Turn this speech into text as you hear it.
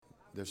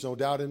There's no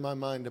doubt in my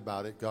mind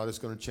about it. God is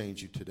going to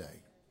change you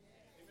today.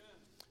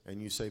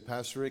 And you say,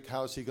 Pastor Rick,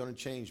 how is he going to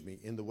change me?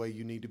 In the way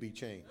you need to be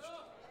changed.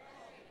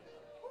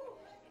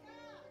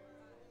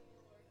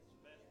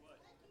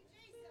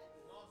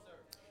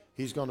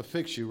 He's going to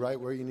fix you right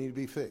where you need to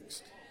be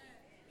fixed.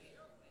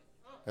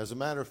 As a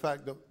matter of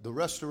fact, the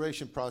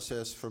restoration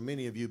process for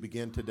many of you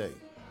began today.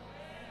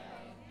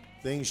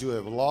 Things you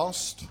have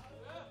lost,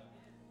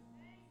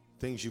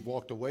 things you've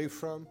walked away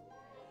from,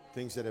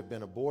 things that have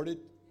been aborted,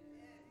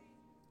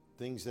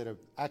 things that have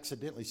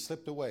accidentally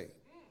slipped away.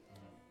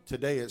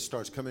 Today it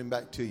starts coming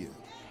back to you.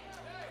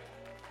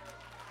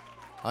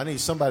 I need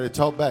somebody to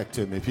talk back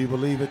to me if you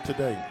believe it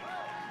today.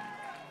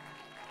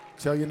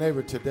 Tell your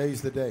neighbor,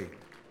 today's the day.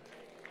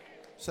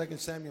 2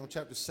 Samuel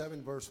chapter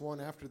 7, verse 1,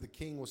 after the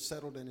king was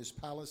settled in his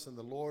palace and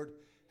the Lord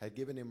had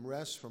given him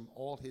rest from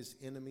all his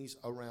enemies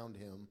around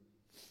him,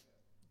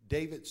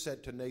 David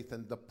said to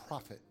Nathan the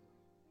prophet,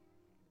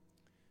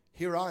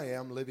 here I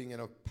am living in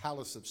a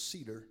palace of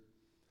cedar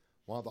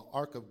while the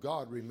ark of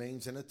God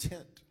remains in a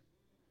tent.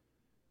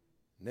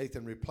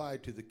 Nathan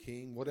replied to the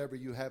king, whatever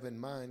you have in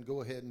mind,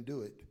 go ahead and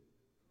do it.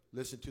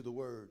 Listen to the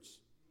words.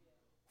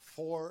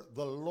 For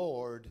the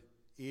Lord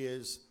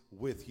is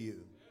with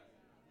you.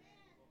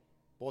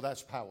 Boy,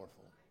 that's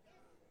powerful.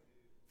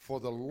 For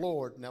the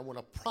Lord, now when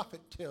a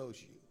prophet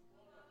tells you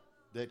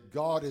that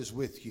God is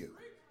with you,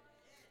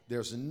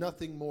 there's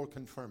nothing more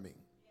confirming.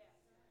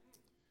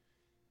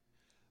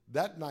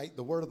 That night,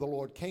 the word of the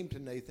Lord came to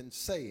Nathan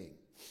saying,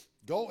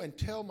 go and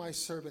tell my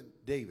servant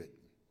David,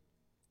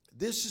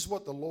 this is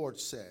what the Lord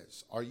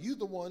says. Are you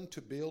the one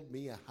to build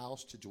me a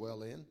house to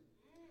dwell in?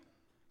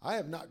 I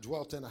have not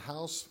dwelt in a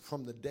house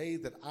from the day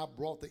that I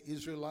brought the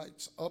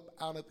Israelites up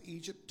out of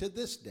Egypt to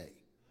this day.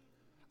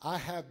 I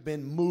have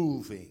been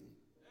moving.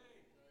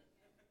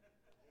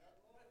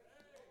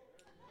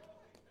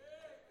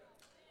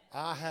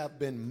 I have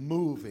been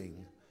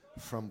moving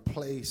from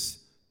place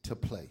to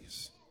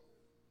place.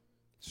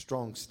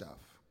 Strong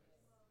stuff.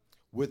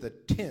 With a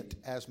tent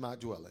as my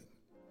dwelling.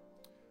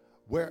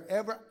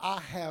 Wherever I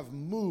have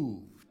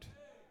moved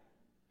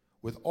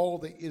with all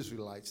the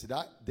Israelites,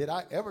 did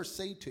I ever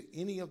say to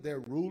any of their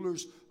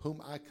rulers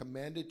whom I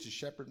commanded to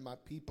shepherd my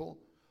people,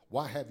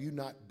 why have you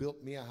not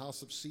built me a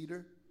house of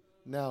cedar?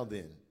 Now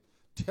then,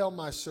 tell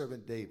my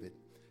servant David,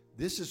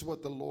 this is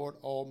what the Lord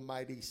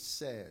Almighty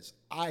says.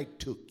 I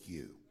took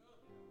you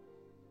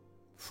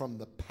from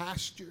the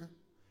pasture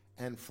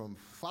and from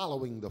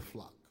following the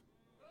flock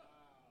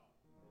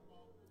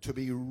to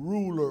be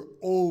ruler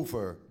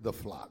over the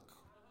flock.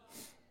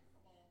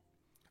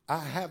 I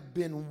have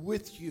been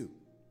with you.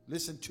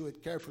 Listen to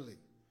it carefully.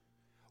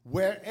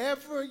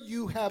 Wherever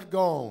you have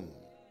gone,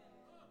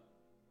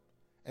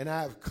 and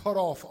I have cut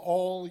off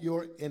all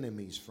your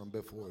enemies from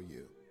before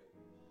you.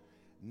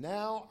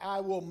 Now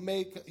I will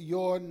make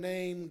your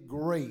name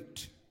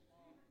great,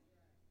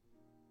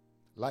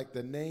 like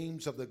the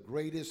names of the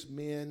greatest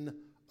men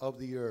of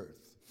the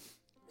earth.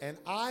 And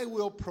I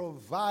will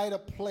provide a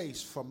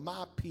place for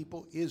my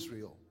people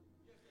Israel,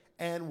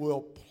 and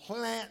will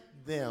plant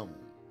them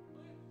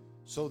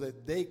so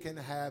that they can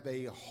have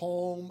a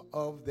home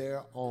of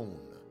their own,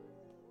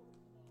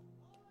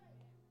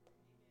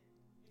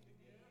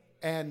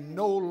 and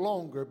no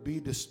longer be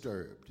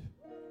disturbed.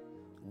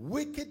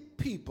 Wicked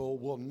people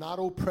will not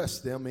oppress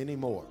them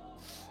anymore,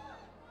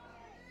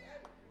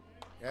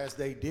 as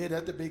they did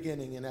at the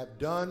beginning and have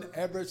done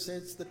ever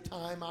since the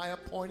time I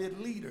appointed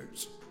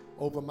leaders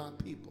over my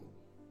people.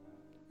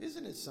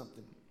 Isn't it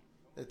something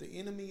that the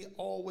enemy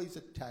always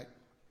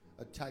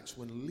attacks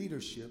when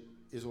leadership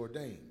is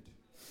ordained?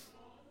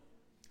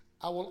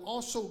 I will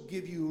also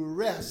give you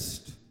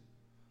rest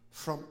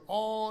from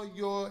all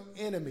your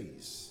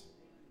enemies.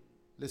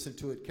 Listen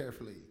to it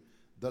carefully.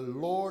 The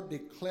Lord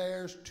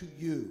declares to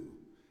you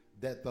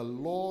that the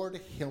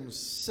Lord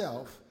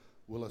himself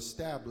will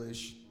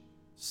establish,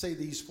 say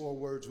these 4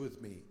 words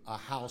with me, a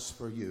house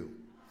for you.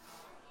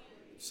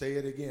 Say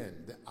it again,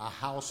 a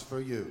house for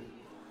you.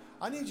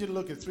 I need you to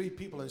look at 3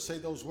 people and say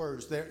those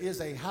words. There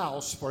is a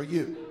house for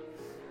you.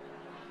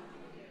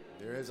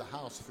 There is a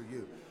house for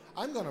you.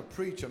 I'm going to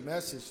preach a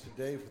message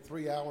today for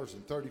 3 hours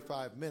and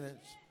 35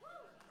 minutes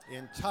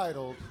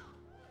entitled,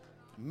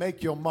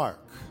 Make Your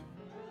Mark.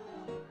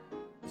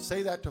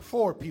 Say that to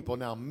 4 people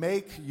now.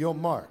 Make your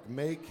mark.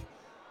 Make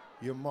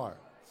your mark.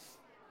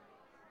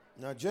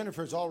 Now,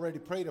 Jennifer's already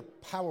prayed a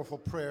powerful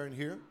prayer in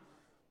here,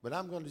 but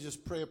I'm going to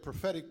just pray a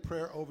prophetic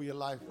prayer over your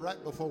life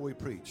right before we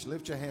preach.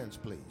 Lift your hands,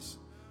 please.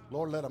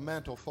 Lord, let a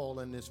mantle fall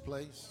in this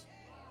place.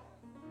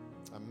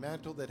 A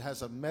mantle that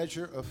has a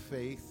measure of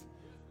faith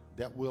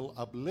that will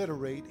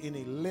obliterate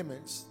any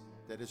limits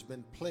that has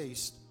been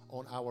placed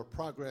on our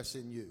progress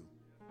in you.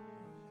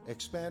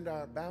 Expand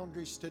our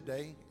boundaries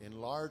today.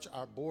 Enlarge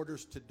our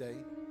borders today.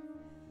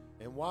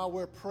 And while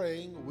we're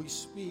praying, we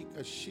speak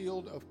a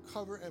shield of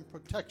cover and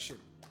protection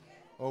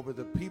over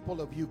the people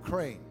of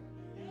Ukraine.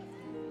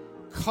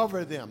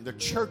 Cover them, the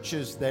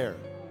churches there.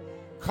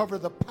 Cover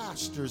the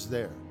pastors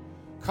there.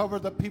 Cover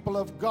the people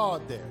of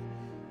God there.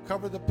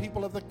 Cover the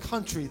people of the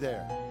country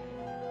there.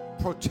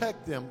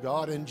 Protect them,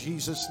 God, in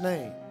Jesus'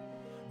 name.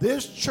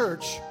 This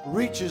church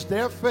reaches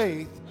their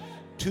faith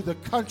to the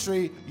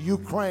country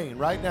Ukraine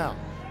right now,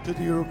 to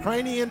the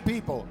Ukrainian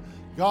people.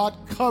 God,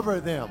 cover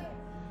them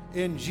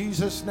in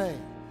Jesus'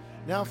 name.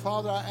 Now,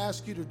 Father, I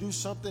ask you to do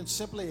something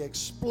simply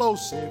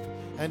explosive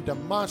and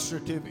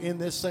demonstrative in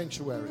this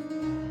sanctuary.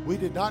 We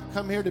did not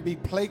come here to be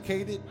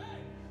placated.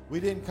 We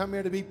didn't come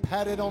here to be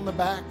patted on the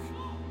back.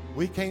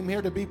 We came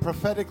here to be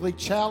prophetically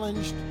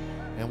challenged,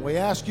 and we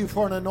ask you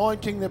for an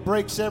anointing that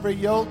breaks every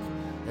yoke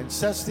and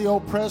sets the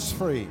oppressed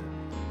free.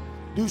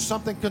 Do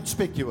something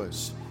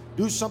conspicuous.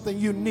 Do something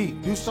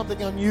unique. Do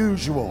something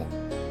unusual.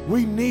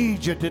 We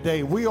need you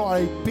today. We are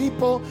a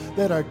people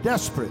that are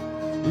desperate,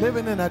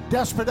 living in a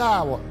desperate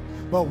hour.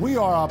 But we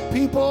are a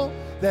people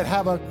that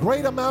have a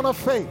great amount of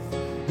faith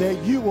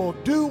that you will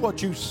do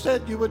what you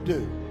said you would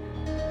do.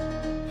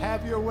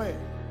 Have your way.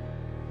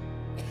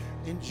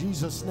 In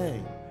Jesus'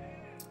 name.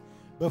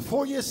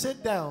 Before you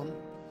sit down,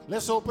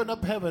 let's open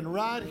up heaven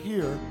right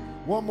here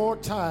one more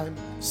time.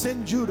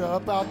 Send Judah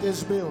up out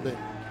this building.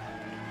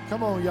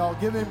 Come on, y'all.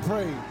 Give him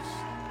praise.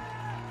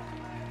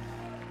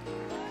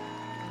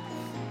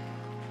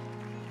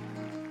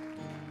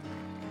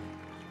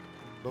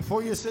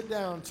 Before you sit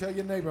down, tell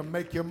your neighbor,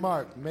 make your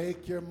mark.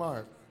 Make your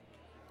mark.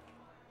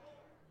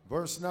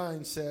 Verse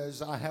 9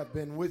 says, I have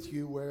been with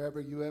you wherever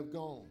you have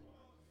gone,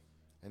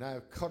 and I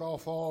have cut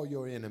off all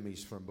your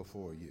enemies from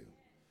before you.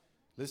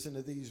 Listen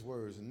to these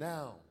words.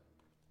 Now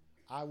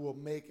I will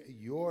make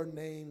your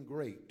name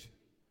great,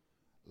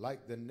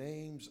 like the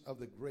names of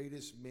the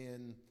greatest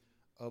men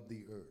of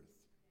the earth.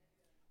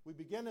 We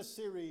began a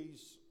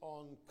series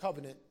on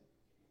covenant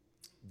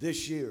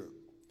this year.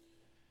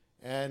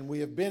 And we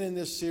have been in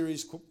this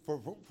series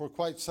for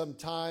quite some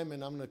time,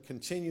 and I'm going to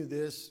continue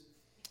this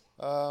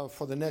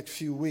for the next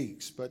few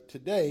weeks. But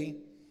today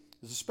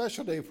is a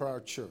special day for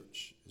our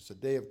church. It's a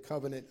day of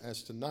covenant,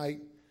 as tonight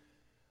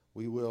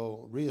we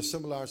will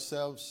reassemble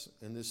ourselves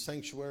in this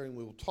sanctuary, and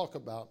we will talk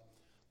about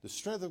the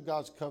strength of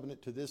God's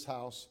covenant to this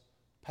house,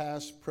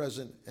 past,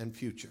 present, and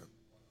future.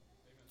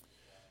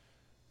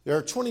 There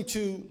are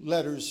 22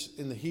 letters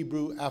in the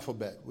Hebrew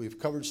alphabet. We've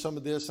covered some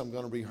of this. I'm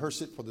going to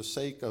rehearse it for the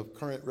sake of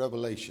current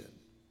revelation.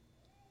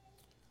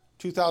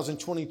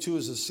 2022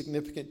 is a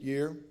significant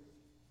year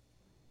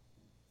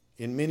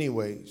in many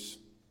ways.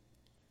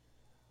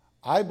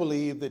 I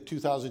believe that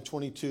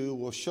 2022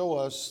 will show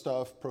us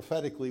stuff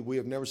prophetically we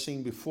have never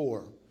seen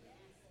before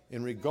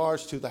in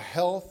regards to the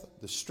health,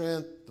 the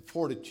strength, the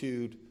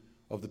fortitude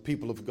of the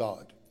people of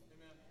God.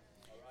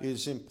 It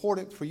is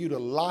important for you to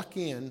lock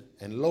in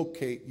and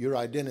locate your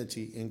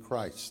identity in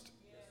Christ.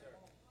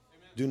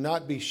 Do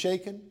not be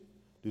shaken.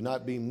 Do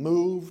not be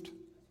moved.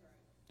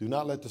 Do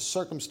not let the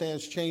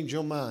circumstance change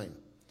your mind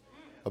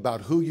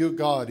about who your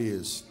God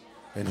is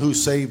and who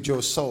saved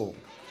your soul.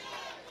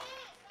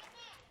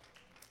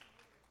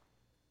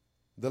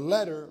 The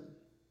letter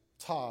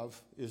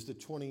Tav is the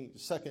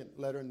 22nd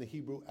letter in the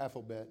Hebrew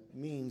alphabet,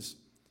 means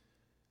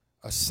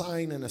a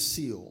sign and a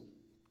seal.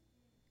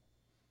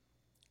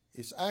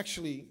 It's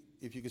actually,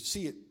 if you could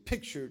see it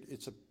pictured,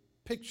 it's a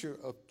picture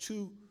of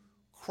two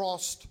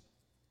crossed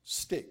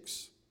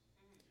sticks.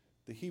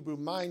 The Hebrew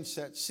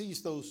mindset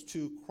sees those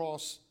two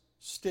crossed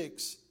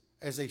sticks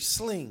as a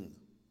sling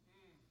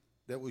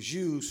that was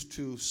used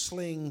to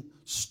sling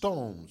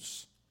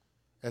stones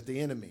at the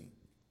enemy.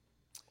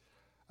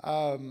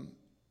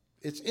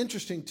 It's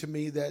interesting to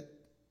me that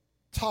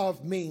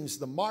Tav means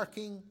the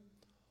marking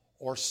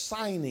or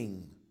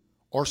signing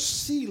or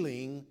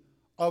sealing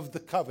of the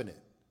covenant.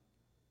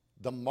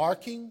 The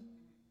marking,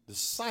 the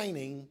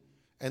signing,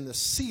 and the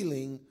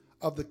sealing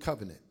of the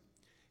covenant.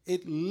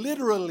 It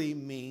literally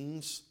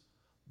means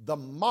the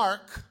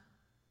mark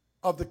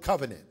of the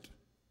covenant.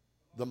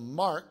 The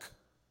mark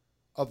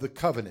of the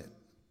covenant.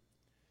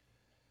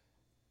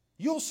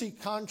 You'll see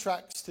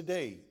contracts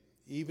today,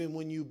 even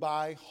when you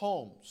buy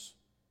homes.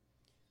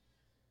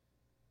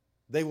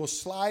 They will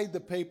slide the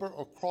paper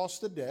across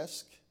the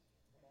desk,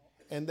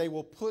 and they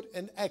will put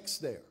an X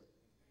there.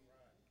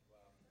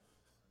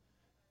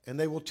 And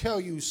they will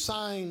tell you,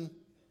 sign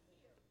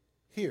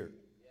here.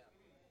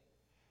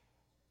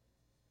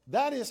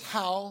 That is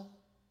how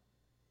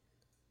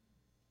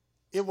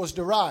it was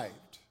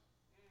derived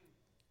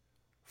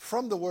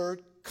from the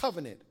word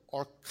covenant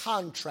or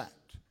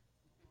contract.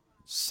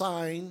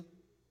 Sign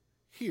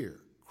here.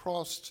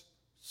 Crossed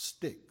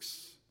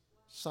sticks.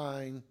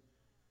 Sign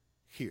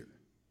here.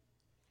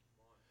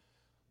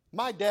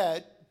 My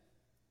dad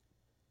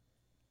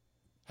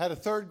had a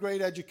third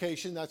grade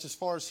education. That's as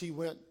far as he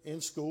went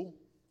in school.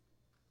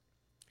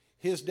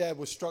 His dad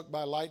was struck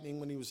by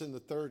lightning when he was in the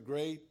third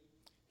grade.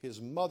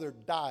 His mother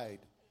died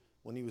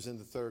when he was in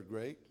the third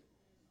grade.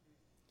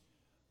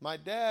 My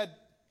dad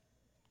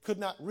could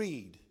not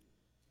read.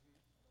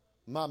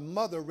 My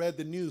mother read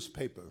the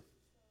newspaper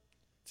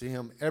to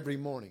him every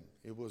morning.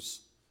 It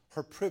was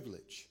her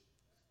privilege.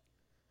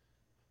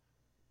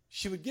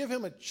 She would give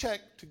him a check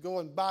to go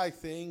and buy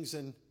things,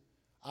 and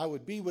I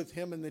would be with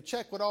him, and the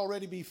check would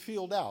already be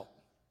filled out.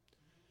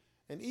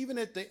 And even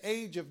at the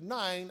age of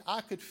 9, I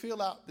could fill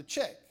out the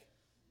check.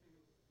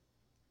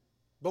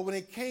 But when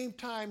it came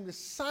time to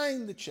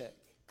sign the check,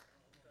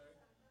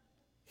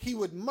 he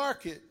would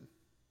mark it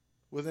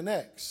with an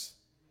X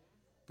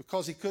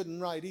because he couldn't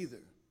write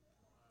either.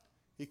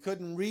 He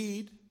couldn't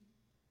read.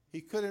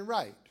 He couldn't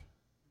write.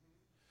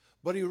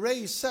 But he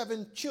raised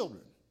 7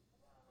 children.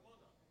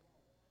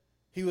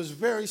 He was a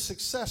very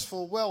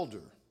successful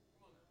welder.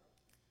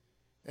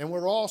 And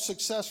we're all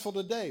successful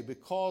today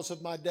because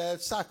of my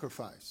dad's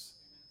sacrifice.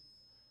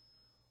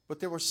 But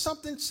there was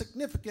something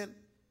significant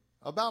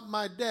about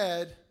my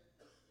dad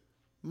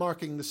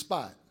marking the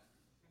spot.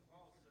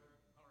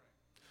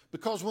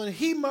 Because when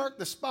he marked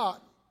the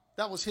spot,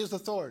 that was his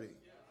authority.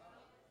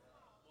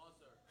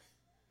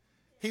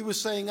 He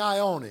was saying, I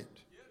own it.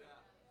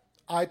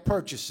 I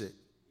purchase it.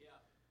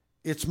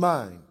 It's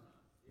mine.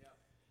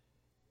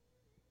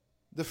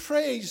 The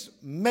phrase,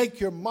 make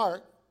your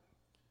mark,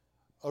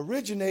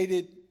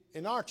 originated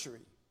in archery.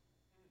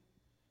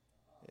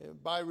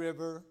 By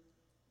river,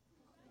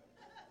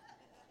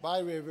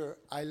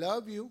 I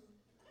love you.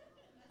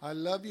 I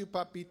love you,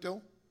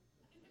 Papito.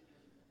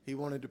 He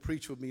wanted to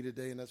preach with me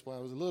today, and that's why I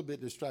was a little bit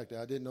distracted.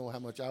 I didn't know how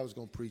much I was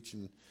going to preach,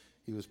 and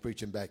he was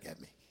preaching back at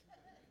me.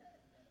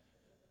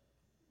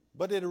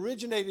 But it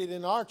originated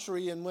in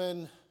archery, and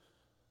when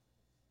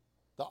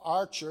the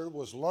archer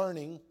was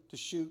learning to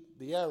shoot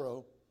the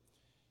arrow,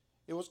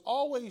 it was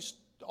always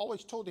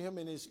told to him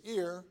in his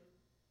ear,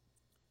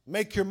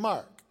 make your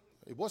mark.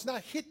 It was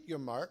not hit your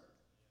mark.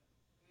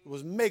 It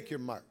was make your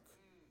mark,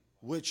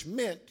 which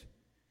meant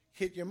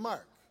hit your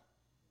mark.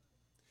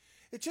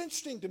 It's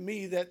interesting to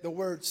me that the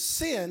word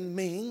sin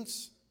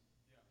means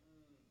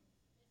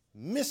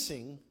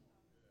missing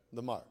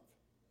the mark.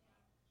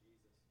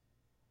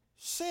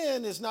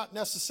 Sin is not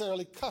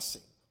necessarily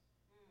cussing.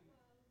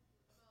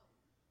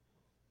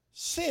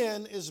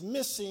 Sin is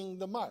missing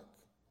the mark.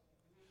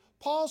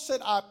 Paul said,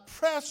 I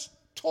press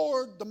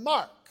toward the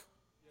mark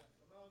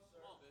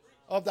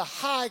of the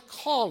high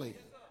calling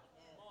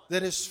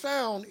that is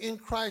found in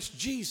Christ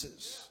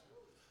Jesus.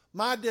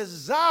 My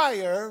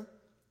desire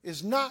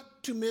is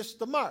not to miss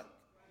the mark.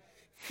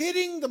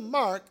 Hitting the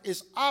mark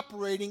is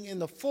operating in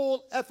the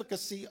full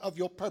efficacy of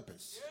your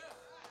purpose.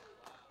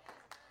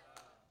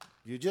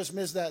 You just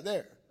missed that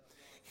there.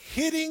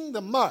 Hitting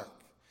the mark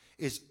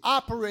is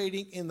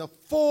operating in the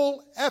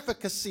full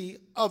efficacy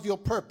of your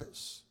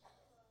purpose.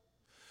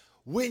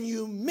 When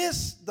you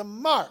miss the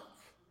mark,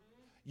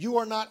 you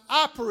are not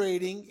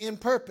operating in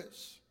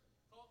purpose.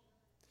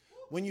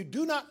 When you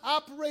do not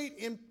operate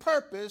in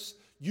purpose,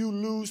 you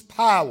lose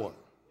power.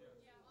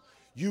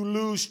 You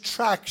lose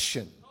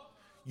traction.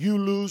 You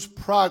lose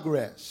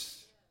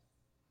progress.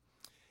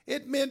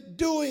 It meant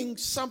doing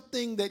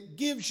something that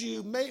gives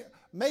you,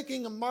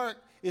 making a mark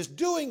is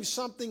doing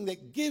something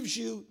that gives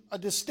you a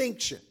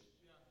distinction.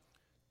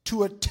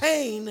 To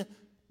attain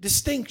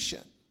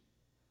distinction.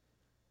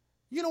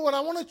 You know what?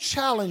 I want to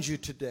challenge you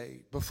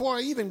today, before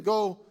I even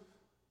go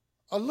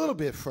a little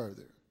bit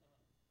further,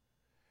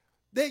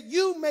 that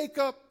you make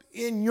up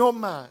in your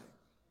mind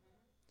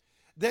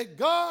that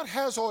God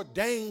has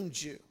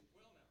ordained you.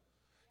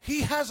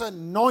 He has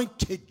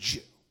anointed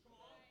you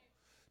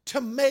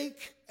to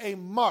make a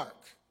mark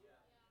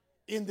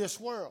in this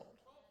world,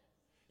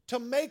 to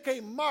make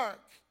a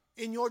mark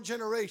in your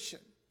generation.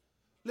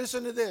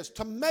 Listen to this,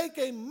 to make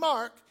a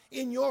mark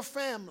in your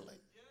family.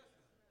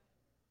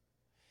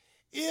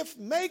 If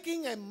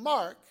making a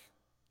mark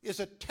is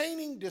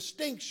attaining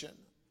distinction,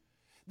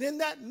 then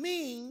that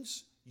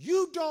means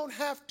you don't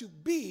have to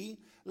be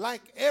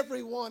like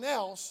everyone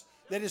else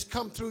that has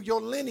come through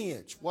your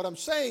lineage. What I'm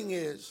saying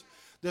is,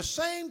 the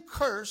same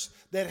curse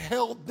that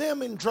held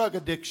them in drug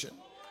addiction,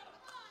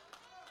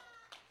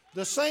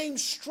 the same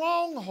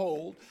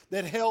stronghold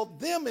that held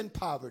them in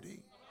poverty,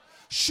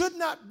 should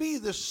not be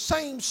the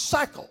same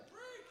cycle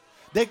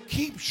that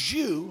keeps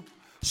you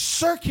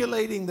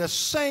circulating the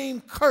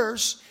same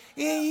curse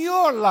in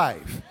your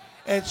life.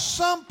 At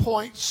some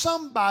point,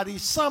 somebody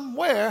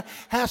somewhere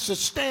has to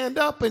stand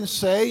up and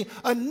say,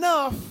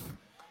 enough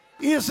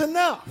is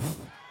enough.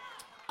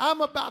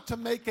 I'm about to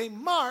make a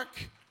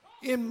mark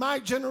in my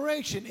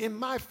generation, in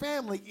my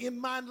family, in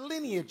my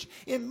lineage,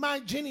 in my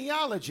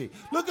genealogy.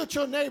 Look at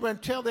your neighbor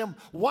and tell them,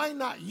 why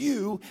not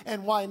you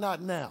and why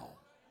not now?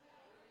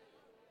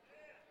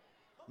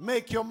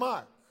 Make your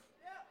mark.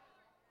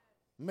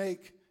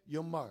 Make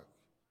your mark.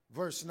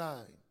 Verse 9,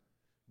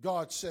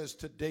 God says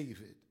to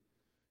David,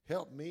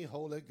 help me,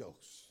 Holy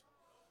Ghost.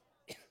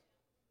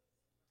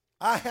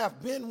 I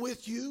have been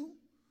with you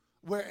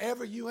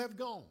wherever you have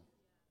gone.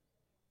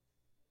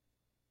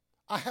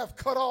 I have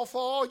cut off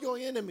all your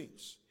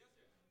enemies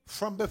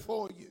from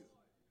before you.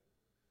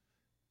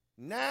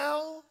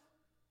 Now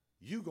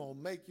you're going to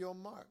make your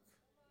mark.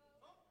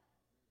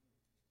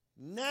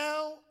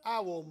 Now I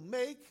will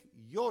make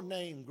your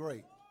name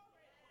great.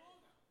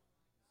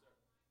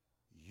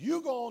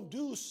 You're going to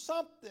do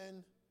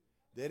something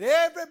that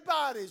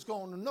everybody's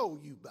going to know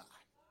you by.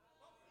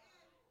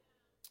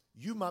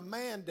 You my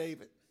man,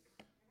 David.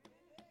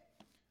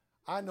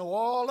 I know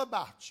all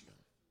about you.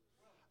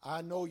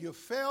 I know your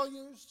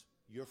failures,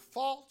 your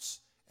faults,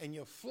 and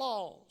your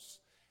flaws.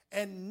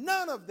 And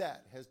none of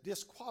that has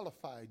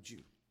disqualified you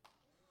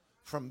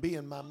from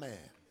being my man.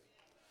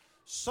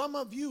 Some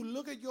of you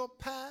look at your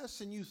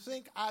past and you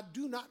think, I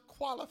do not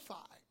qualify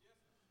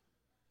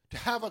to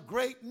have a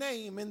great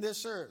name in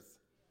this earth.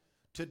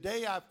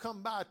 Today I've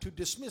come by to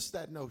dismiss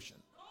that notion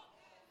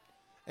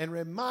and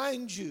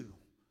remind you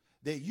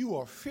that you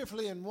are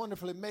fearfully and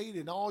wonderfully made,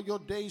 and all your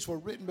days were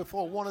written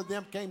before one of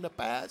them came to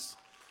pass.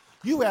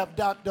 You have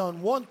not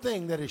done one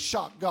thing that has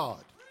shocked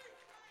God,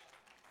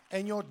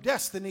 and your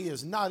destiny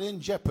is not in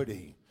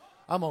jeopardy.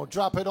 I'm going to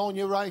drop it on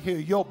you right here.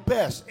 Your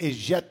best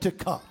is yet to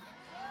come.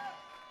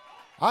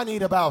 I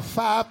need about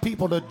 5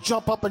 people to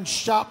jump up and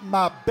shout,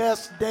 my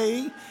best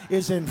day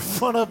is in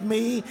front of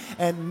me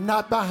and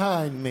not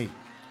behind me.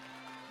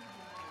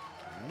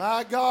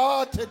 My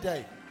God,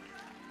 today.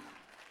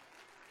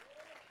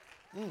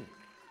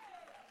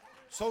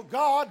 So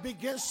God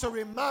begins to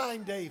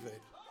remind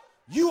David,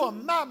 you are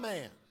my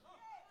man.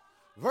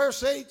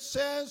 Verse 8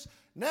 says,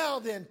 now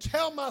then,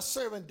 tell my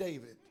servant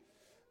David,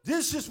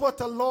 this is what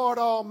the Lord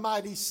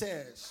Almighty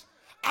says.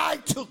 I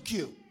took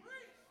you.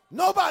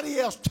 Nobody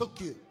else took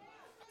you.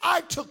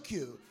 I took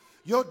you.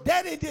 Your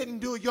daddy didn't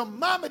do it. Your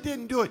mama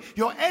didn't do it.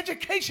 Your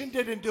education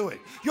didn't do it.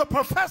 Your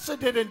professor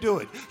didn't do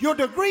it. Your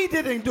degree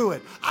didn't do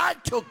it. I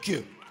took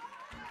you.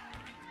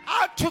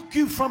 I took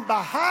you from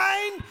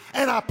behind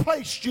and I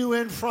placed you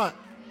in front.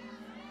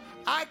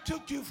 I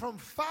took you from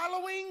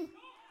following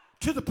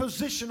to the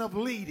position of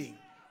leading.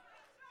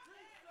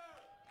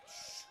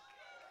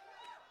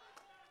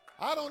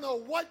 I don't know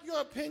what your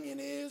opinion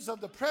is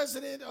of the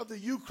president of the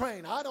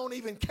Ukraine. I don't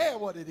even care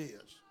what it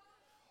is.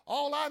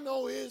 All I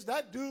know is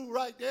that dude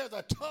right there is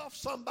a tough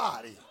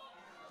somebody.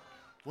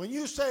 When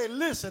you say,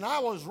 listen, I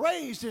was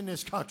raised in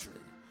this country.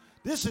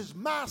 This is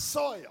my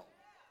soil.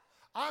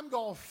 I'm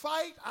going to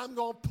fight. I'm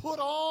going to put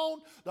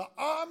on the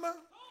armor.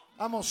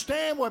 I'm going to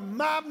stand with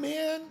my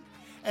men.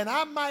 And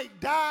I might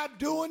die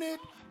doing it,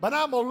 but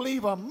I'm going to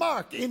leave a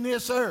mark in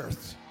this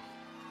earth.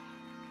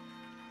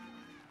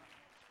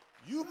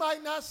 You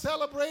might not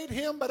celebrate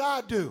him, but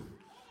I do,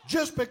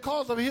 just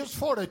because of his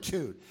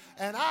fortitude.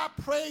 And I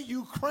pray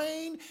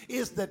Ukraine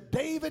is the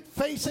David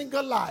facing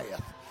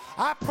Goliath.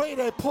 I pray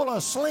they pull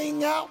a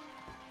sling out.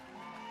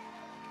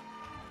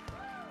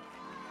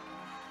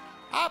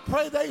 I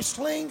pray they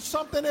sling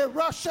something at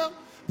Russia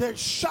that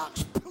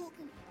shocks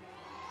Putin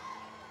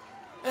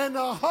and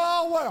the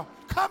whole world.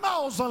 Come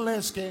on,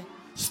 Zelensky.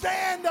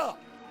 Stand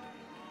up.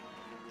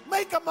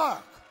 Make a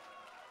mark.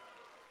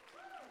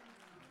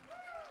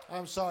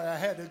 I'm sorry, I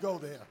had to go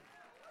there.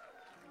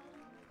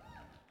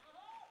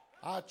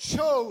 I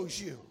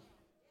chose you.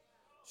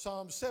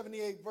 Psalm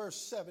 78, verse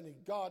 70.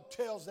 God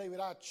tells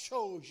David, I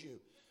chose you.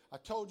 I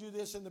told you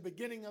this in the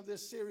beginning of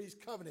this series,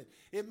 Covenant.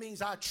 It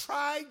means I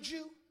tried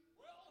you.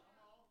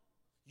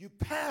 You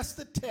passed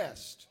the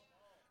test,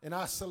 and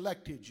I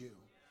selected you.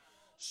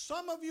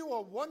 Some of you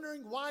are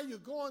wondering why you're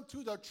going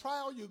through the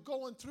trial you're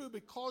going through,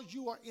 because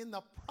you are in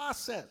the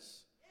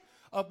process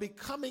of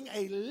becoming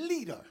a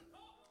leader.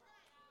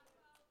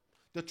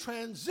 The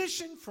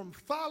transition from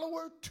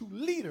follower to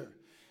leader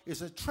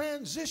is a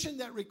transition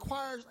that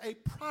requires a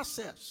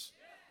process.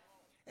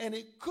 And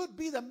it could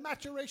be the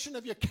maturation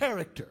of your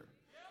character.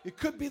 It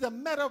could be the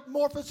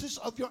metamorphosis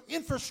of your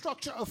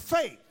infrastructure of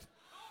faith.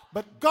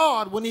 But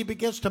God, when he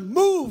begins to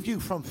move you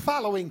from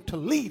following to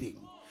leading,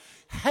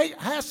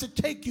 has to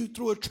take you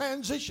through a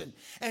transition.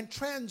 And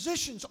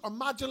transitions are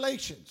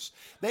modulations.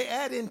 They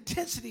add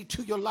intensity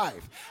to your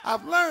life.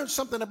 I've learned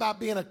something about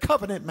being a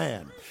covenant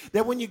man,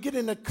 that when you get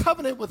in a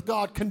covenant with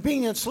God,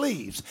 convenience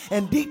leaves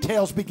and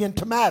details begin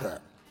to matter.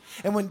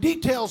 And when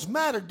details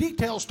matter,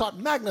 details start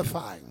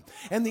magnifying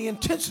and the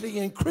intensity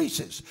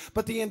increases.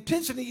 But the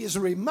intensity is a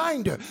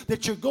reminder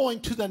that you're going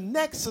to the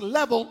next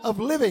level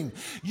of living.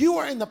 You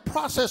are in the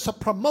process of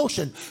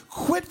promotion.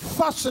 Quit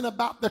fussing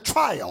about the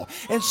trial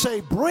and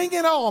say, bring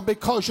it on,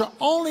 because you're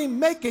only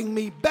making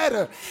me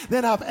better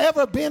than I've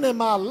ever been in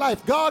my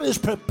life. God is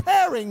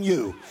preparing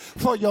you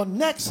for your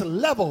next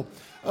level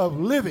of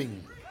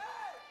living.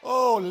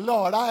 Oh,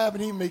 Lord, I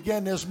haven't even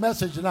begun this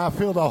message and I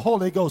feel the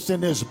Holy Ghost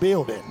in this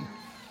building.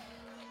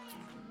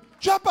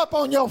 Jump up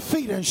on your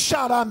feet and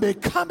shout, I'm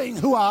becoming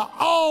who I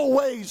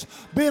always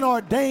been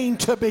ordained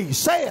to be.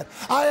 Say it.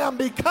 I am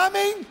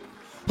becoming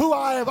who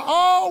I have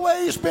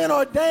always been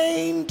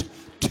ordained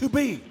to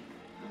be.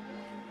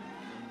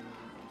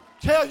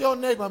 Tell your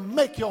neighbor,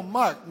 make your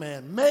mark,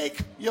 man.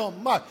 Make your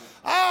mark.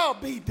 I'll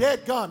be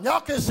dead gum. Y'all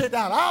can sit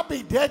down. I'll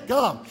be dead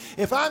gum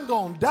if I'm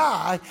going to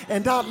die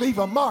and not leave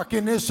a mark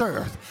in this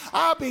earth.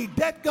 I'll be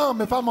dead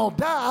gum if I'm going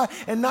to die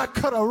and not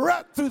cut a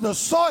rut through the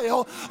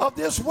soil of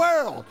this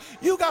world.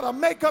 You got to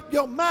make up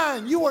your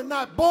mind. You are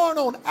not born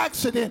on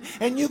accident,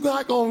 and you're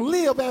not going to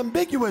live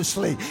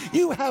ambiguously.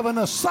 You have an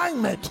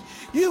assignment.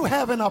 You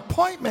have an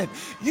appointment.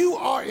 You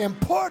are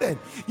important.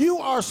 You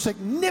are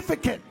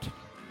significant.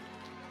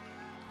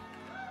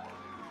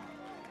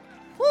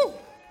 Woo.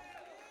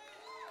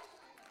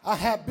 I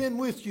have been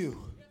with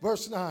you.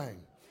 Verse 9.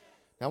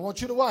 Now I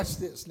want you to watch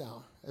this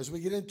now as we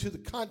get into the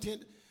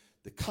content,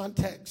 the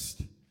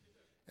context,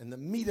 and the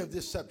meat of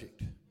this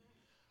subject.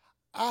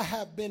 I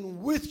have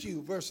been with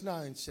you, verse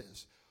 9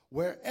 says,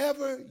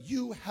 wherever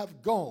you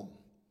have gone.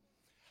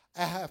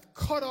 I have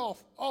cut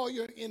off all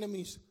your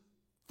enemies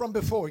from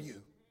before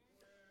you.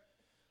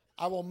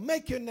 I will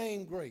make your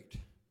name great,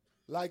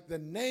 like the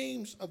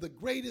names of the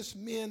greatest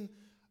men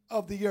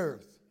of the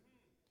earth.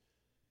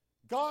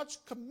 God's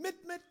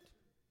commitment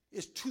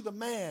is to the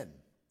man.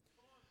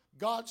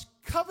 God's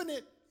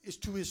covenant is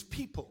to his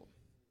people.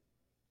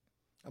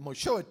 I'm going to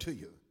show it to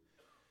you.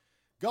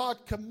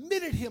 God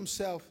committed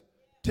himself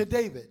to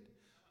David,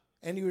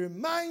 and he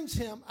reminds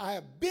him, I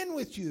have been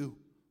with you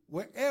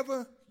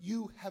wherever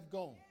you have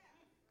gone.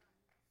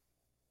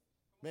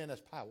 Man,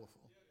 that's powerful.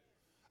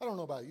 I don't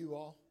know about you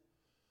all,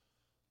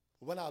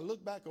 but when I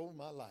look back over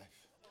my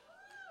life,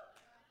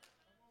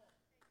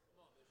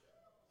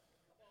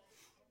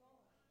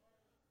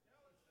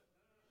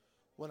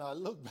 when I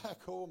look back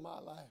over my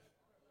life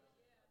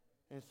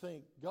and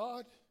think,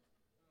 God,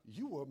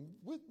 you were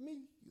with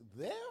me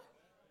there?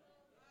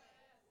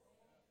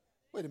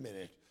 Wait a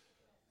minute.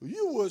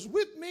 You was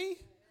with me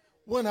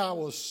when I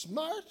was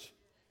smart,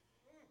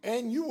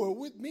 and you were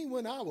with me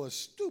when I was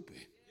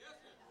stupid.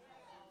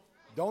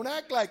 Don't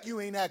act like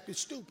you ain't acted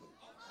stupid.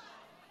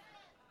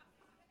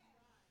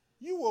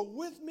 You were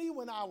with me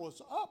when I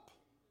was up.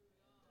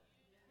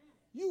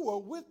 You were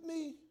with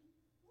me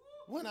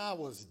when I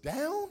was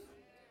down.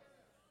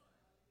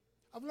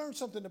 I've learned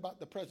something about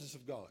the presence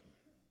of God.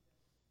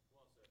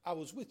 I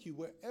was with you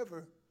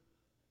wherever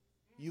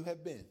you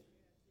have been.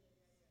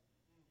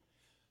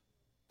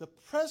 The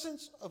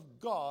presence of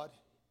God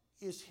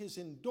is his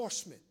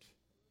endorsement.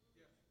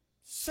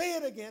 Say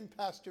it again,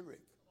 Pastor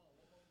Rick.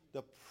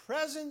 The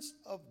presence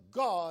of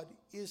God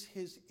is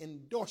his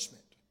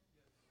endorsement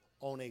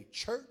on a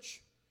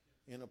church,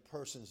 in a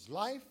person's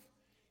life.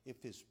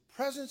 If his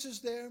presence is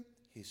there,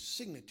 his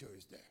signature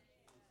is there.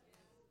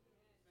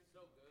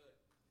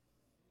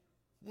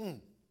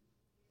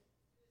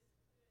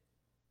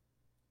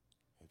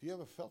 Have you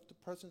ever felt the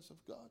presence of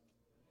God?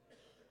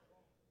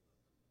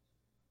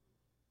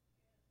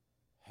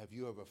 Have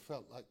you ever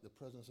felt like the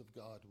presence of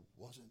God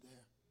wasn't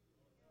there?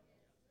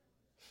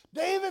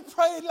 David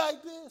prayed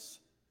like this.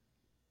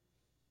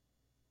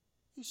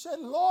 He said,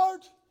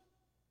 Lord,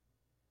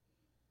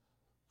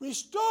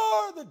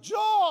 restore the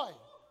joy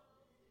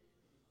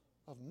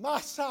of my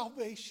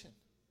salvation,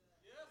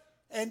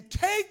 and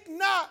take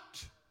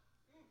not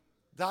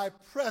thy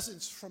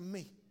presence from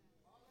me.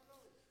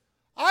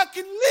 I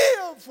can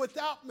live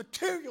without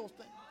material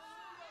things.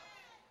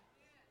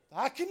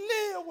 I can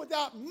live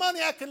without money.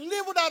 I can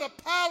live without a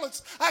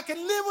palace. I can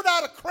live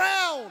without a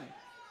crown.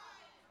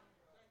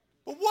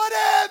 But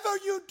whatever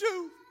you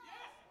do,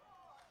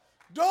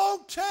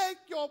 don't take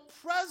your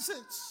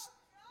presence,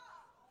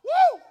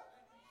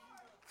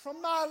 from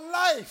my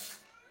life.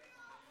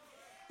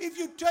 If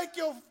you take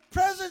your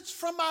presence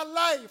from my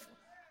life,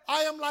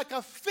 I am like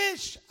a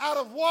fish out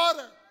of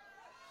water.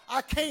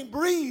 I can't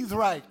breathe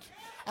right.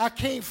 I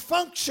can't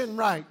function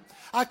right.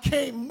 I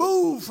can't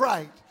move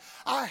right.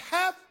 I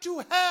have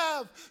to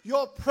have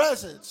your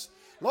presence.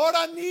 Lord,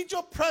 I need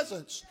your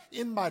presence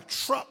in my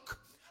truck.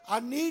 I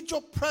need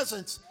your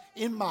presence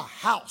in my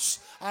house.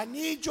 I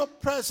need your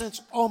presence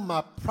on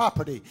my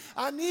property.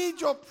 I need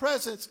your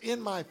presence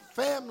in my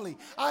family.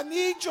 I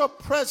need your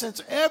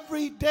presence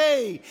every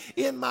day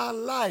in my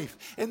life.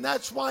 And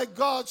that's why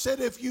God said,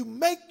 if you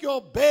make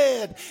your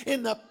bed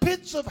in the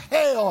pits of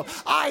hell,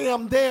 I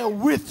am there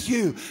with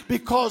you,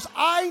 because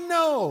I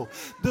know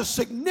the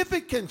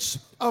significance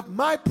of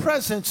my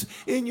presence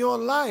in your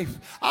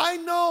life. I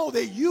know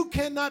that you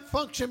cannot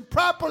function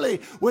properly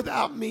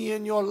without me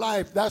in your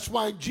life. That's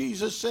why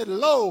Jesus said,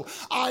 lo,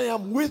 I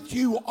am with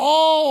you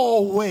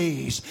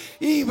always,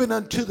 even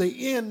unto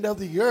the end of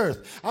the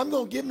earth. I'm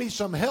going to give me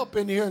some help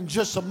in here in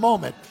just a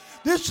moment.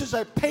 This is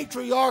a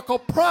patriarchal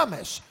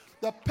promise.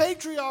 The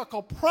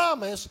patriarchal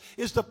promise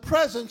is the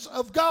presence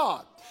of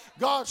God.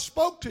 God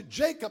spoke to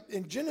Jacob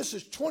in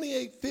Genesis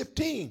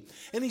 28:15,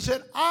 and he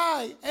said,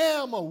 I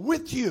am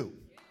with you,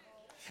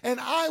 and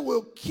I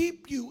will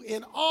keep you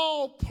in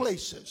all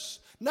places,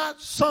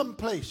 not some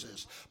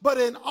places, but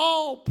in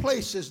all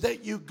places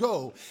that you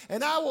go.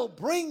 And I will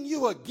bring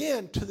you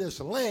again to this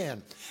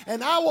land,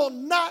 and I will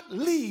not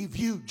leave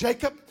you,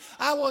 Jacob.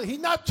 He's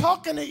not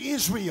talking to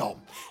Israel.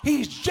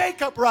 He's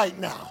Jacob right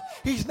now.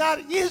 He's not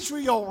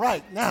Israel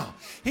right now.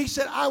 He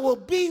said, I will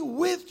be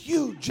with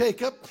you,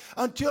 Jacob,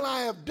 until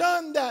I have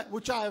done that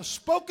which I have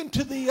spoken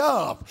to thee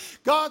of.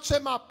 God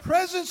said, my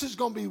presence is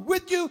going to be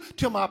with you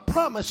till my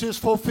promise is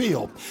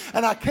fulfilled.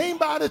 And I came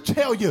by to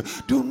tell you,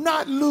 do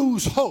not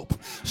lose hope.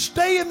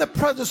 Stay in the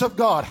presence of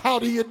God. How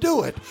do you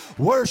do it?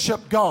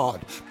 Worship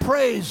God.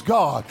 Praise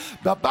God.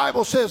 The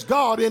Bible says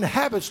God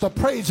inhabits the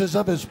praises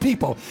of his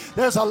people.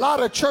 There's a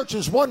lot of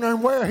churches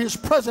wondering where his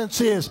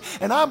presence is,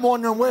 and I'm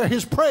wondering where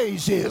his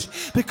praise is.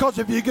 Because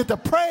if you get the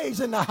praise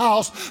in the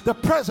house, the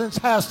presence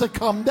has to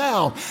come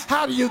down.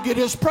 How do you get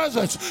his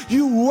presence?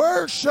 You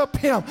worship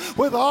him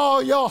with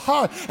all your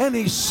heart, and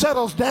he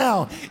settles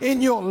down in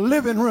your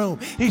living room.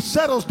 He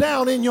settles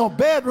down in your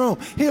bedroom.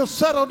 He'll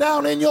settle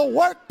down in your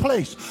workplace.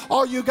 place.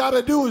 All you got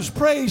to do is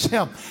praise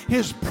him.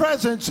 His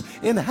presence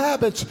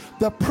inhabits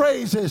the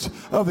praises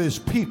of his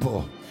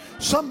people.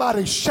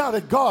 Somebody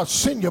shouted, God,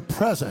 send your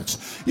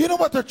presence. You know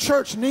what the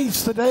church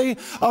needs today?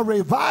 A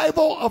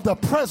revival of the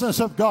presence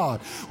of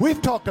God.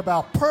 We've talked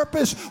about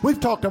purpose. We've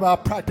talked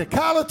about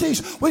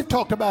practicalities. We've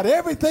talked about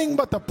everything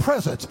but the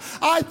presence.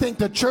 I think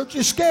the church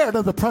is scared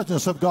of the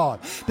presence of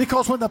God,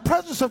 because when the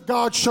presence of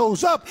God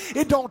shows up,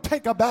 it don't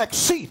take a back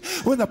seat.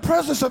 When the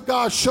presence of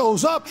God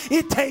shows up,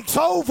 it takes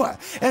over.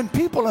 And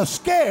people are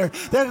scared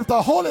that if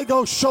the Holy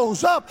Ghost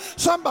shows up,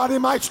 somebody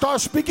might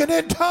start speaking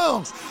in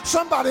tongues.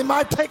 Somebody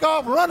might take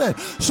off running.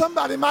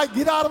 Somebody might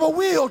get out of a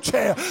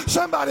wheelchair.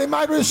 Somebody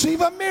might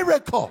receive a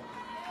miracle.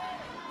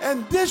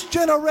 And this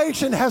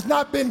generation has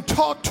not been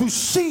taught to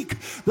seek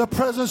the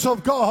presence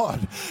of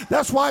God.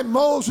 That's why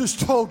Moses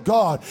told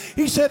God,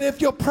 he said, if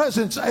your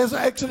presence, as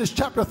Exodus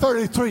chapter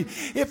 33,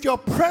 if your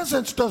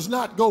presence does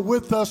not go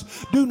with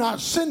us, do not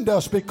send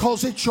us,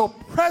 because it's your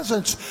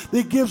presence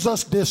that gives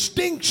us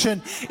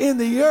distinction in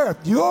the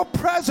earth. Your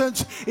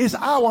presence is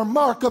our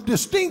mark of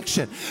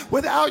distinction.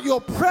 Without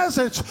your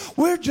presence,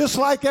 we're just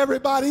like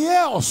everybody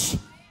else.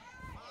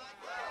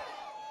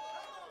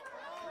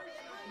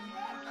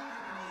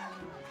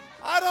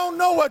 I don't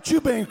know what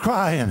you've been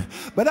crying,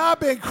 but I've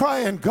been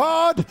crying,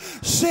 God,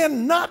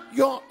 send not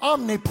your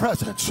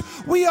omnipresence.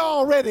 We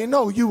already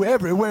know you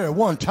everywhere at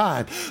one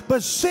time,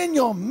 but send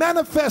your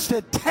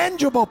manifested,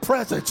 tangible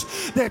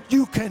presence that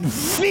you can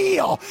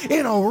feel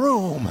in a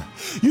room.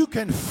 You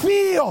can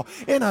feel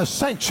in a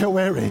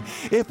sanctuary.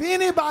 If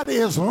anybody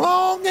is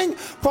longing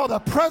for the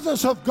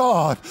presence of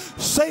God,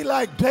 say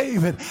like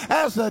David,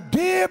 as the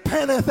deer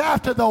panteth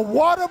after the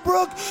water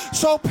brook,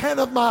 so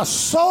panteth my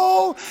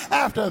soul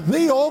after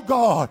thee, O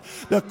God.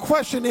 The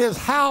question is,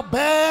 how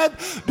bad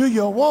do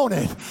you want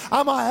it?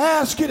 I'm going to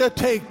ask you to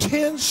take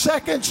 10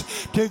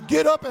 seconds to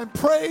get up and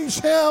praise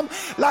him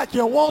like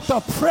you want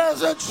the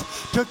presence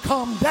to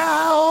come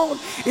down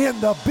in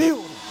the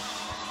building.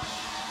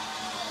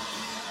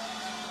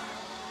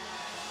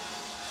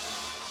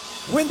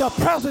 When the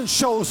presence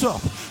shows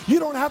up, you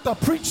don't have to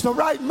preach the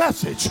right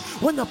message.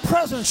 When the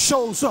presence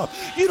shows up,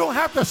 you don't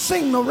have to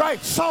sing the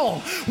right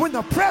song. When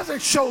the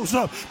presence shows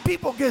up,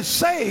 people get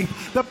saved.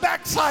 The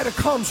backslider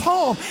comes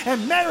home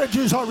and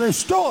marriages are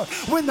restored.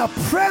 When the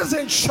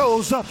presence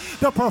shows up,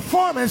 the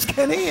performance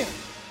can end.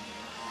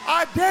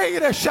 I dare you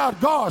to shout,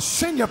 God,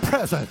 send your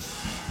presence.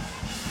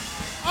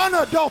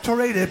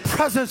 Unadulterated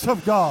presence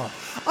of God.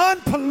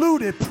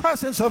 Unpolluted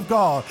presence of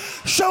God.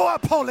 Show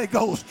up, Holy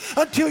Ghost,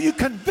 until you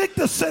convict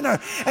the sinner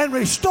and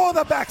restore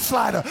the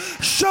backslider.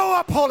 Show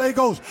up, Holy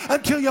Ghost,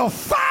 until your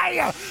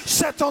fire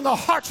sets on the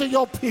hearts of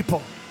your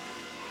people.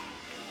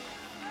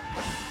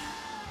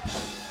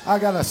 I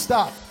gotta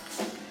stop.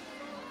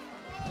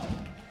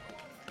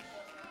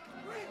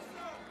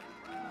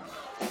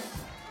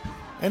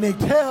 And he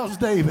tells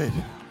David,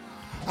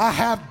 I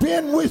have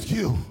been with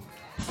you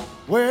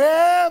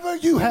wherever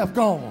you have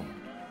gone.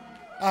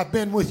 I've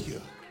been with you.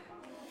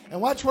 And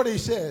watch what he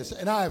says.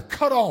 And I have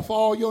cut off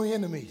all your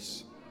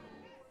enemies.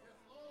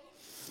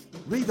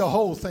 Read the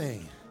whole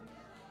thing.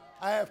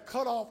 I have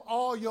cut off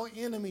all your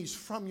enemies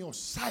from your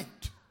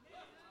sight.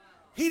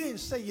 He didn't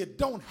say you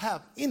don't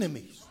have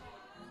enemies.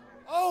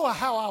 Oh,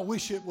 how I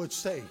wish it would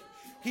say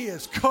he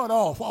has cut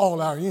off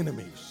all our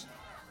enemies.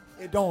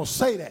 It don't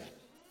say that.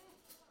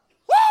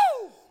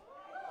 Woo!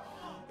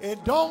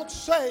 It don't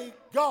say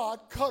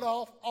God cut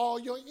off all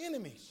your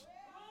enemies.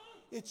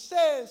 It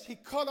says he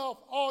cut off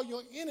all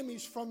your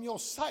enemies from your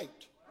sight.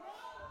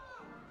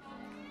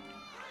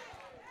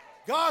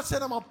 God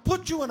said, I'm going to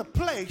put you in a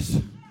place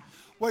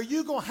where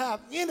you're going to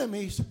have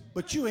enemies,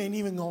 but you ain't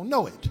even going to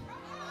know it.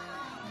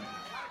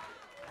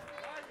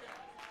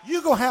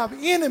 You're going to have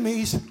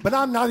enemies, but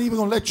I'm not even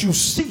going to let you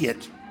see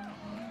it.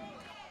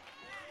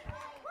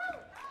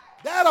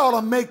 That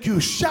ought to make you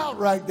shout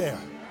right there.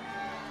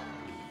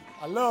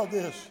 I love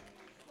this.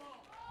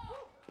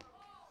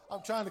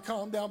 I'm trying to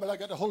calm down, but I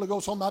got the Holy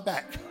Ghost on my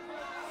back.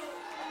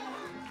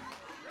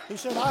 He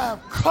said, I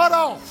have cut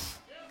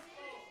off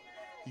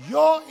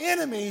your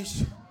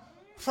enemies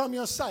from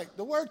your sight.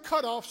 The word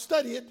cut off,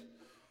 study it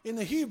in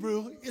the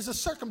Hebrew, is a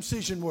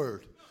circumcision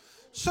word.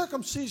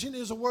 Circumcision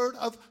is a word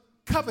of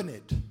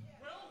covenant.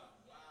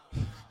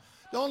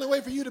 The only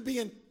way for you to be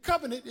in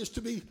covenant is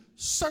to be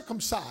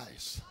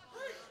circumcised.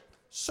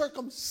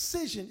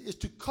 Circumcision is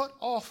to cut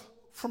off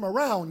from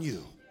around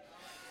you.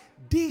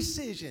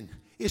 Decision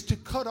is to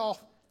cut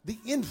off the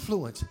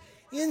influence.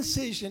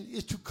 Incision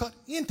is to cut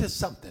into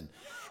something.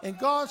 And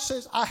God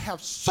says, I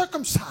have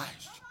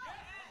circumcised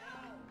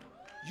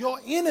your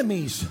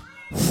enemies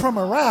from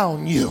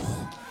around you.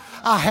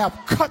 I have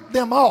cut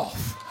them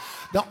off.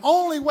 The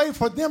only way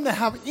for them to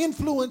have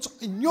influence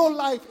in your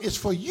life is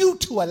for you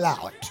to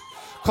allow it.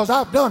 Because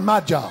I've done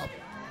my job.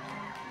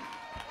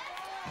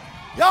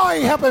 Y'all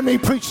ain't helping me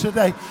preach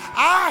today.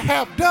 I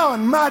have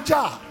done my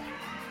job.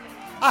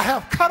 I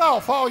have cut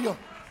off all your...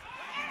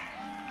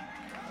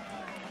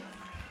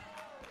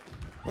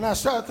 When I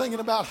started thinking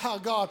about how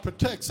God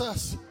protects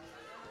us,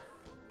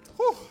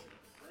 whew,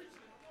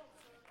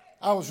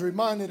 I was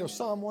reminded of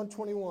Psalm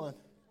 121,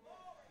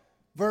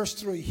 verse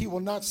 3. He will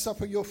not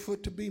suffer your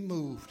foot to be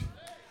moved.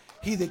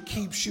 He that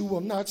keeps you will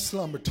not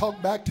slumber.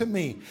 Talk back to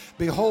me.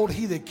 Behold,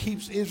 he that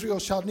keeps Israel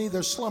shall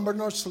neither slumber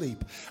nor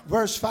sleep.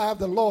 Verse 5,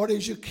 the Lord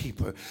is your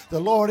keeper. The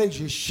Lord is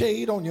your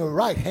shade on your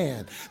right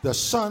hand. The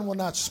sun will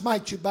not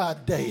smite you by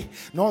day,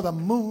 nor the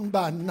moon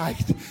by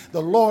night. The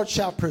Lord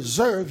shall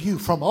preserve you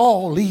from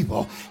all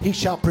evil. He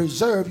shall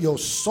preserve your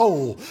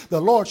soul.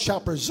 The Lord shall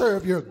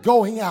preserve your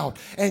going out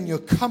and your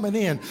coming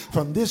in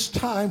from this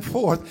time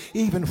forth,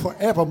 even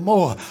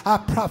forevermore. I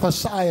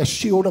prophesy a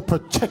shield of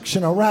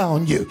protection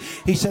around you.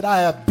 He said,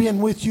 I have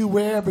been with you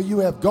wherever you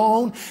have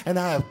gone, and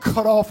I have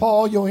cut off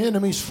all your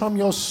enemies from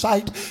your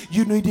sight.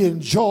 You need to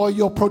enjoy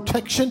your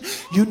protection.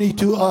 You need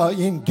to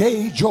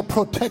engage your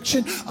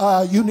protection.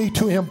 You need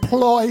to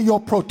employ your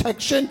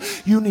protection.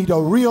 You need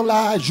to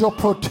realize your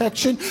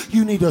protection.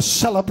 You need to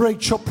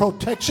celebrate your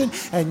protection,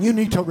 and you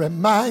need to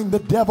remind the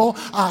devil,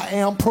 I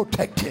am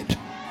protected.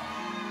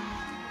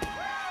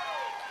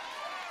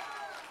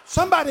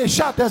 Somebody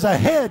shout, there's a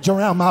hedge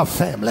around my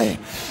family.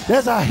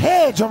 There's a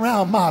hedge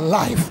around my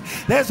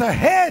life. There's a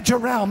hedge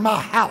around my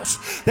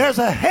house. There's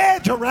a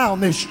hedge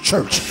around this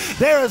church.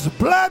 There is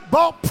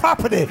blood-bought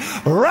property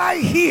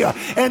right here.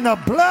 And the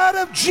blood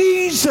of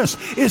Jesus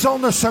is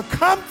on the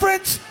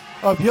circumference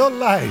of your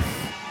life.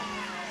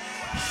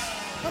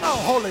 Come on,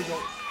 Holy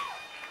Ghost.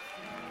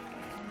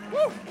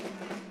 Woo.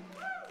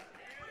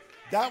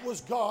 That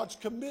was God's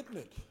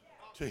commitment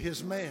to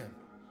his man.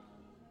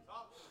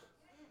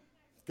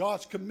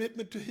 God's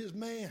commitment to his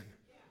man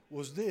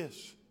was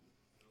this.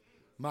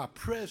 My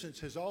presence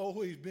has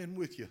always been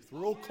with you.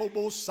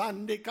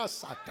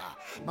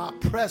 My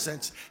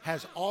presence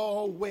has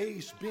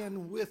always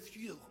been with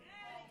you.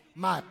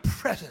 My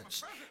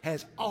presence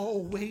has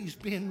always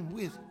been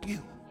with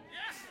you.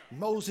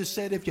 Moses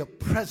said, if your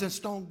presence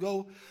don't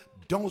go,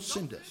 don't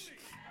send us.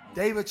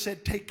 David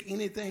said, take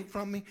anything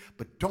from me,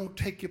 but don't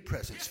take your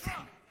presence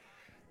from me.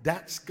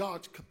 That's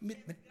God's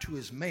commitment to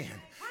his man.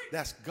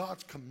 That's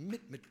God's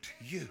commitment to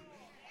you.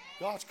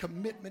 God's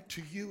commitment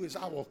to you is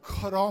I will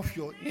cut off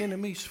your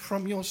enemies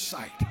from your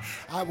sight.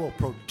 I will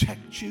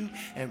protect you,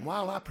 and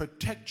while I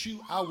protect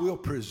you, I will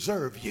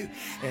preserve you.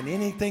 And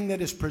anything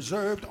that is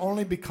preserved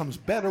only becomes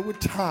better with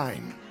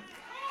time.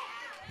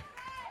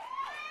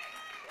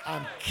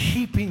 I'm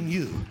keeping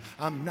you.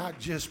 I'm not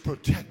just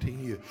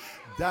protecting you.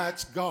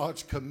 That's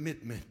God's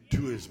commitment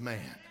to his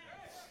man.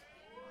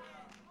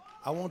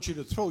 I want you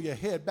to throw your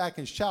head back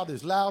and shout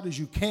as loud as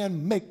you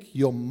can, make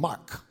your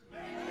mark.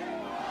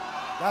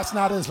 That's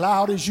not as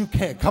loud as you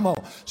can. Come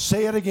on,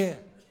 say it again.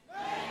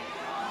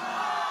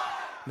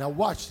 Now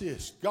watch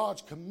this.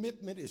 God's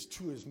commitment is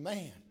to his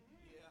man,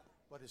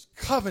 but his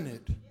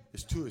covenant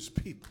is to his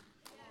people.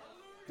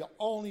 The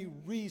only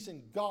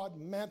reason God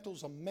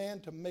mantles a man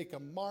to make a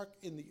mark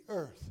in the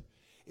earth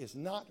is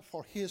not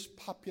for his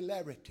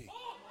popularity.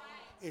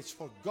 It's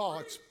for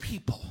God's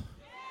people.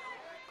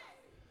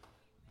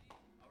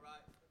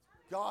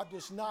 God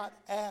does not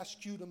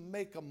ask you to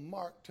make a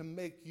mark to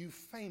make you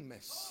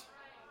famous.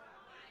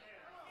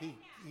 He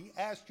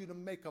asked you to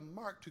make a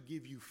mark to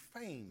give you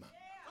fame.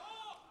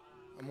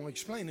 I'm going to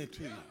explain it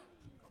to you.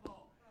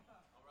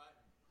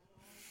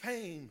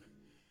 Fame,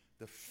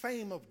 the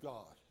fame of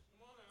God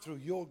through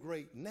your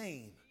great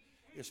name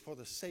is for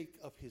the sake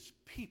of his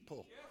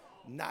people,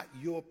 not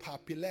your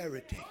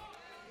popularity.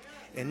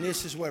 And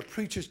this is where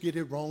preachers get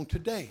it wrong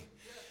today.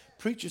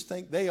 Preachers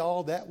think they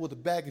all that with a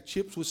bag of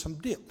chips with some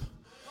dip.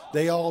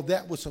 They all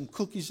that with some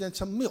cookies and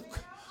some milk.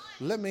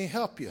 Let me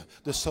help you.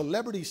 The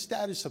celebrity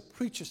status of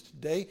preachers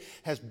today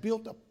has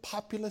built a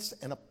populace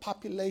and a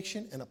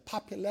population and a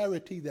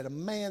popularity that a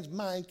man's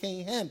mind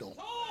can't handle.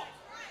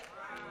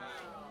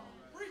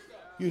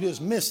 You just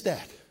missed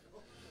that.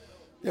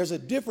 There's a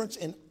difference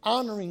in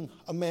honoring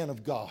a man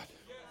of God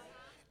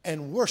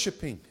and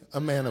worshiping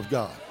a man of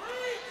God.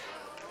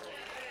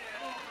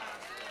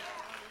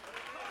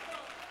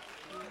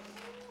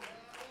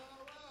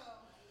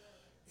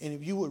 And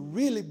if you would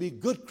really be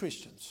good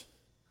Christians,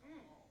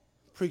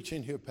 preach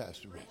in here,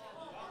 Pastor Rick.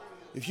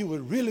 If you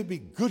would really be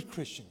good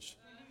Christians,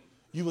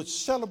 you would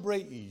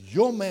celebrate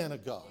your man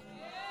of God.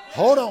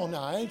 Hold on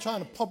now. I ain't trying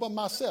to pump up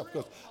myself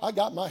because I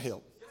got my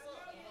help.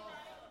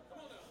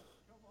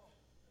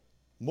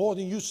 More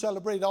than you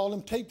celebrate all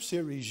them tape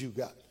series you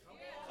got.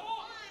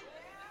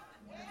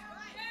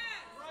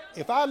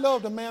 If I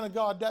loved a man of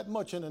God that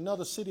much in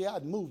another city,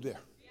 I'd move there.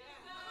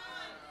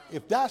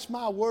 If that's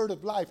my word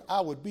of life,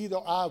 I would be there.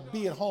 I'd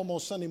be at home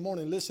on Sunday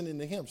morning listening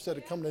to him instead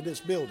of coming to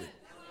this building.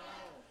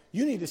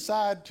 You need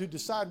to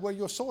decide where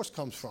your source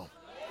comes from.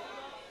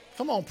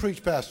 Come on,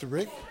 preach, Pastor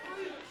Rick.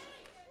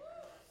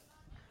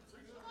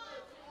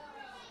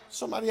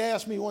 Somebody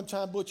asked me one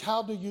time, Butch,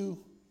 how do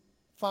you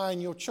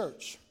find your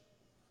church?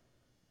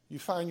 You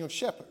find your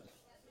shepherd.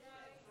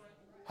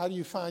 How do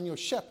you find your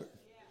shepherd?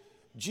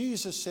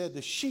 Jesus said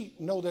the sheep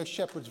know their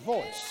shepherd's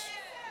voice.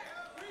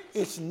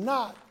 It's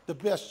not the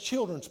best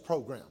children's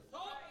program.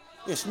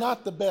 It's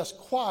not the best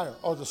choir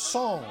or the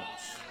songs.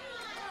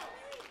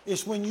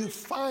 It's when you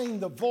find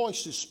the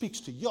voice that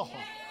speaks to your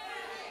heart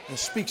and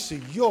speaks to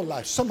your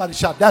life. Somebody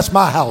shout, that's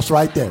my house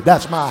right there.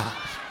 That's my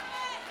house.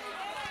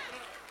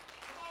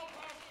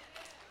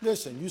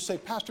 Listen, you say,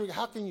 Pastor,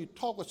 how can you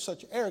talk with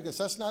such arrogance?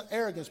 That's not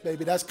arrogance,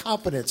 baby. That's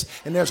confidence.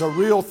 And there's a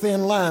real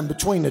thin line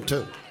between the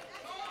two.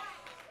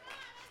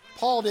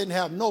 Paul didn't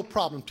have no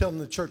problem telling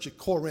the church at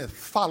Corinth,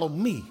 follow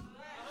me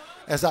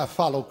as I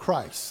follow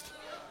Christ.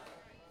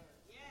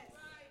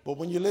 But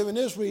when you live in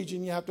this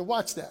region, you have to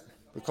watch that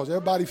because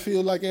everybody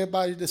feels like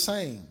everybody's the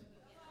same.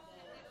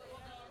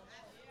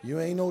 You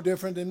ain't no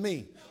different than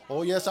me.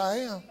 Oh, yes, I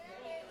am.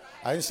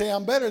 I didn't say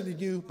I'm better than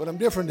you, but I'm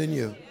different than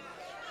you.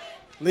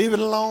 Leave it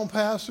alone,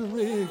 Pastor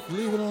Rick.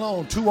 Leave it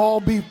alone. 2 all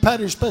beef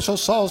patties, special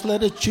sauce,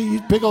 lettuce,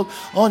 cheese, pickled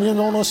onion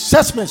on a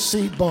sesame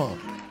seed bun.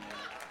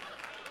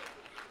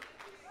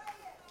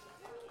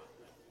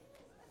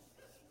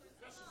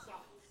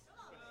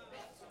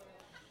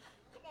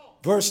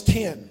 Verse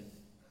 10.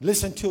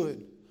 Listen to it.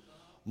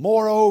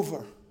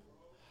 Moreover,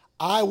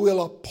 I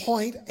will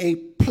appoint a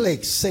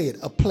place. Say it,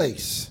 a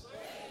place.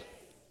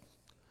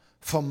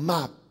 For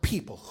my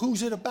people.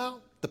 Who's it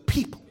about? The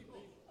people.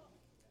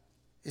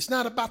 It's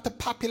not about the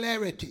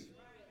popularity.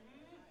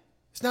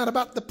 It's not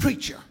about the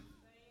preacher.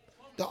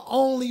 The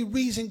only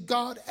reason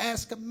God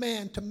asked a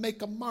man to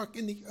make a mark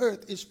in the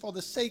earth is for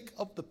the sake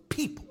of the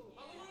people.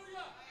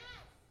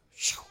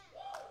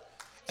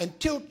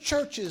 Until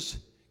churches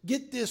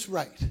get this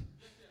right,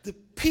 the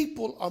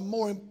people are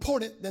more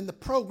important than the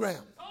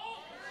program.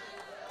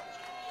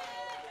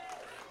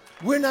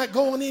 We're not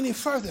going any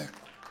further.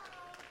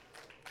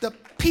 The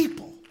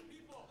people.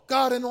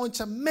 God anoints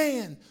a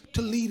man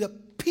to lead a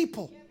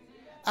people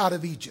out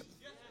of Egypt.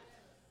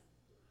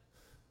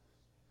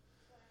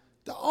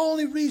 The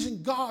only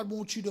reason God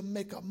wants you to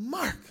make a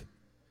mark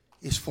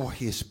is for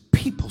his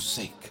people's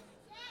sake.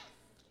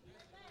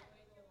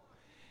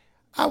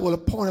 I will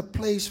appoint a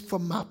place for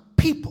my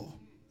people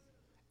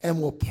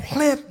and will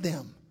plant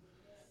them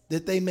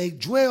that they may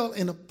dwell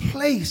in a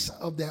place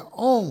of their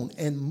own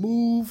and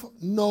move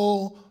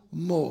no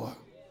more.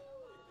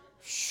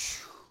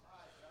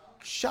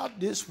 Shout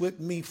this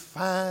with me,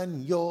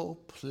 find your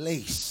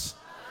place.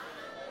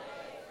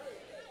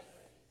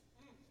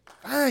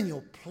 Find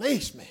your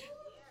place, man.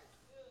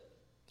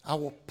 I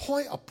will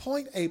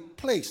appoint a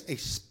place, a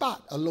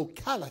spot, a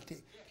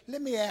locality.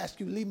 Let me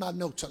ask you, leave my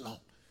notes alone.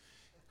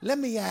 Let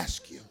me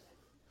ask you,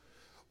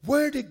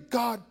 where did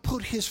God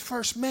put his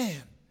first man?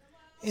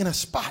 In a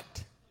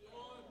spot.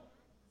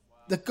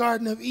 The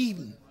Garden of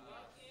Eden.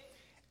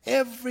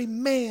 Every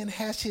man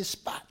has his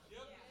spot.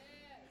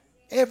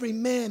 Every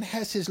man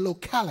has his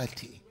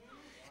locality.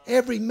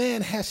 Every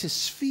man has his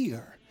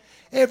sphere.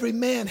 Every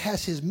man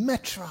has his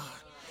metron.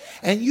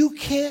 And you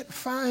can't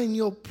find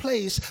your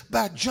place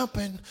by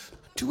jumping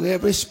to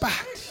every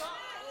spot.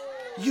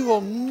 You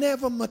will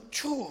never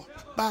mature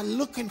by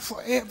looking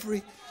for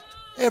every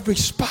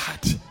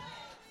spot.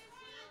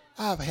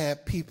 I've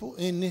had people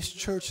in this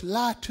church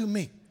lie to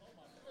me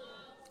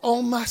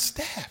on my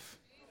staff.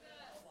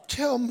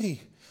 Tell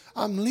me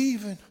I'm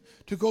leaving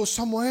to go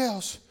somewhere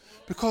else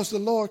because the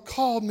Lord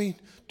called me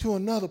to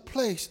another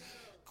place.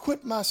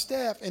 Quit my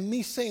staff and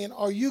me saying,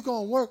 are you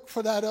going to work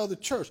for that other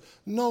church?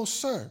 No,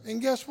 sir.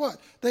 And guess what?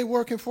 They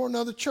working for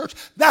another church.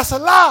 That's a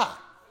lie.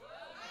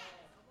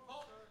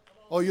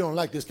 Oh, you don't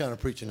like this kind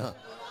of preaching, huh?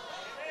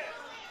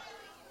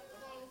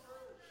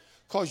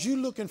 Because you're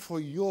looking for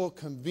your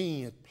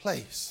convenient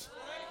place.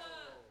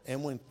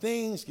 And when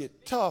things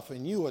get tough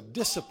and you are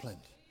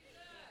disciplined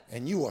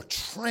and you are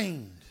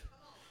trained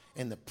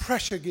and the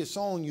pressure gets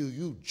on you,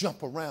 you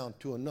jump around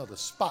to another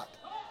spot.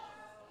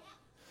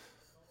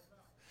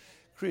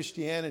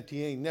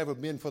 Christianity ain't never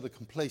been for the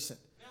complacent.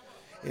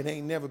 It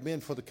ain't never been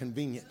for the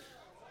convenient.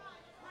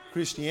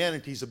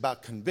 Christianity is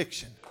about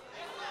conviction.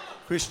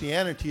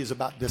 Christianity is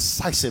about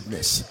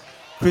decisiveness.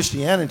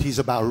 Christianity is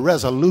about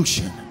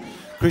resolution.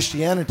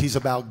 Christianity is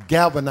about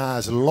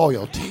galvanized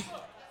loyalty.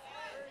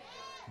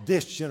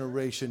 This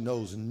generation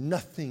knows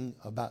nothing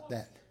about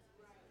that.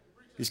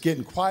 It's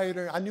getting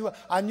quieter. I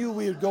knew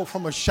we would go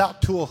from a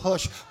shout to a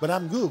hush, but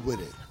I'm good with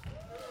it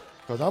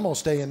because I'm going to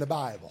stay in the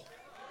Bible.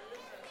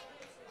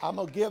 I'm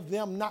going to give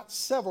them not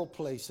several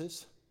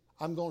places.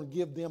 I'm going to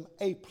give them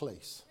a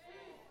place.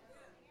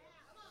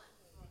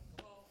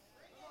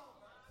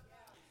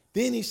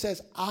 Then he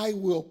says, I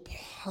will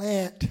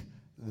plant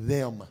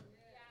them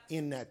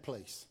in that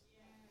place.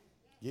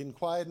 Getting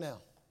quiet now.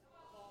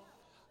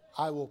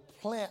 I will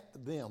plant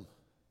them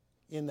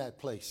in that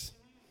place.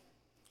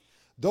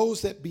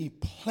 Those that be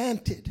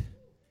planted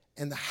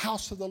in the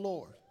house of the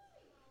Lord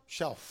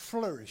shall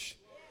flourish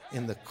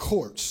in the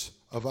courts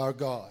of our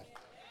God.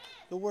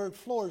 The word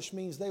flourish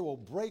means they will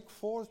break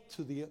forth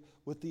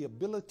with the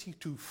ability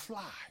to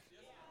fly.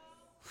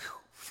 Whew,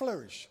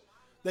 flourish.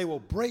 They will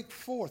break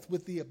forth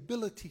with the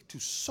ability to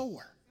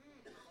soar.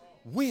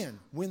 When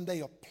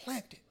they are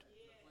planted.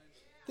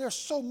 There are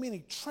so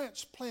many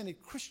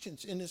transplanted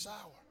Christians in this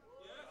hour.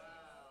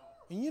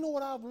 And you know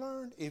what I've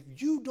learned? If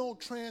you don't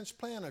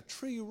transplant a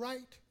tree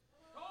right,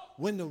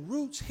 when the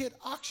roots hit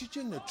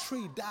oxygen, the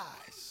tree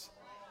dies.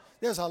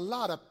 There's a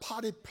lot of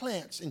potted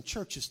plants in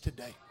churches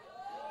today.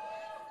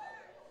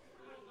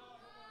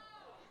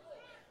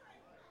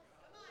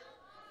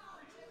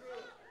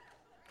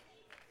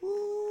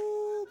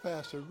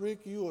 Pastor Rick,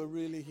 you are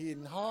really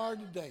hitting hard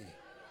today.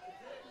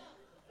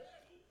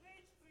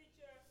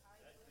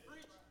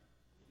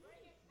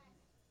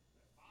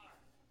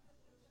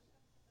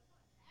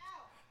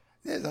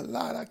 There's a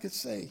lot I could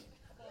say,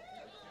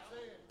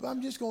 but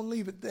I'm just going to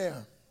leave it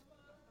there.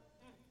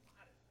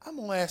 I'm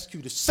going to ask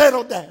you to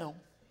settle down.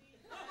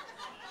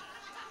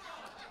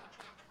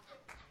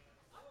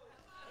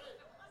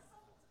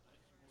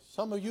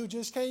 Some of you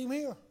just came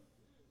here.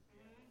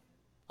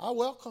 I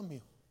welcome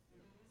you.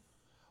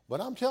 But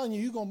I'm telling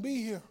you, you're going to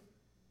be here.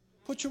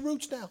 Put your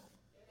roots down.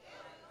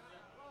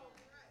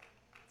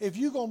 If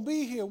you're going to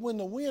be here when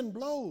the wind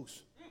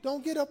blows,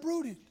 don't get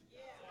uprooted.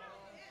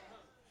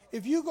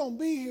 If you're going to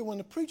be here when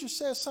the preacher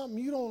says something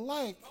you don't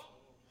like,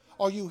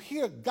 or you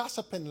hear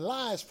gossiping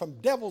lies from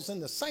devils in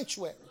the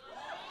sanctuary,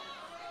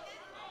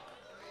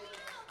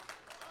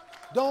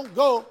 don't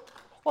go,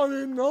 I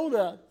didn't know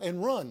that,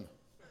 and run.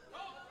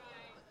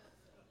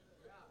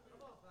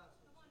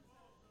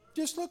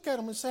 Just look at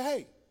them and say,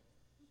 hey,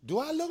 do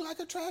I look like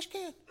a trash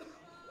can?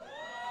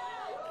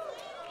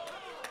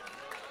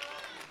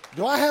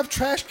 Do I have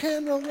trash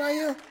can right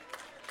here?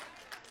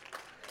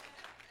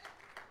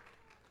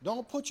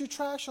 Don't put your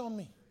trash on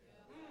me.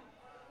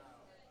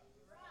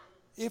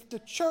 If the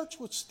church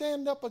would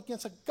stand up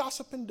against a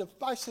gossiping,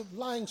 divisive,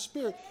 lying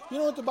spirit, you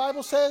know what the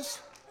Bible says?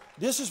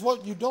 This is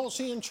what you don't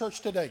see in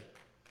church today.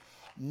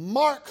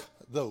 Mark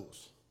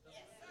those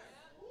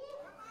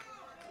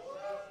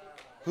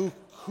who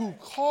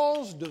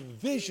cause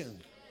division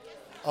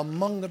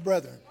among the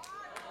brethren.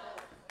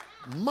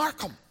 Mark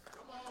them.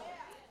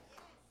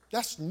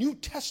 That's New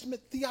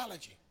Testament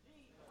theology.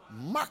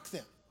 Mark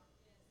them.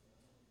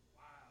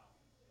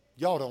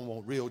 Y'all don't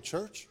want real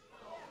church.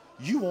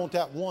 You want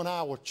that 1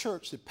 hour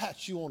church that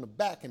pats you on the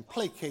back and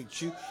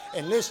placates you.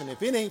 And listen,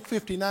 if it ain't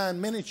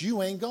 59 minutes,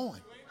 you ain't going.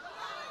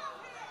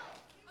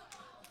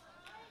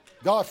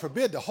 God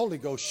forbid the Holy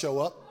Ghost show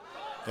up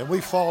and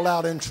we fall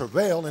out in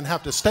travail and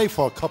have to stay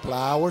for a couple of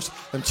hours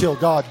until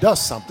God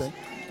does something.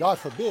 God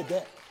forbid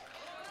that.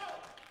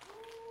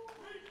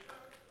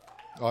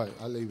 All right,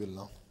 I'll leave it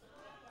alone.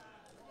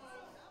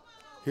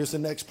 Here's the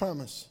next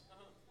promise.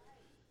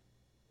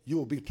 You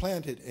will be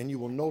planted and you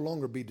will no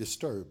longer be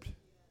disturbed.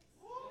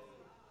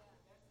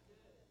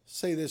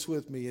 Say this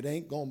with me. It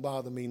ain't going to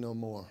bother me no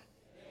more.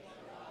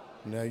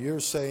 Now you're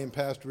saying,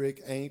 Pastor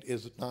Rick, ain't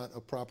is not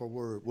a proper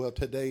word. Well,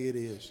 today it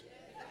is.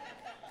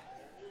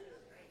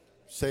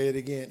 Say it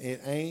again.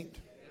 It ain't.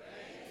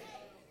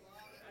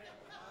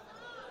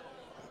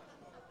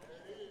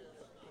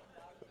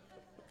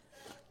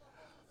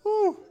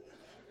 Woo.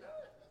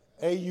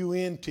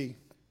 A-U-N-T.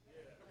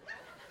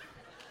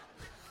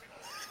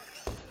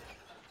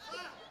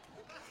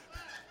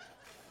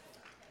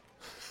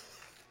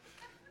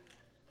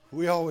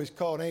 We always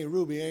called Ain't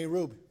Ruby.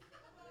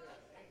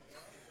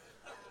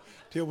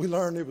 Till we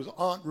learned it was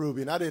Aunt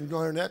Ruby, and I didn't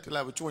learn that till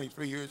I was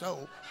 23 years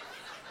old.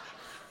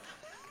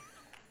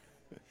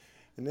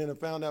 And then I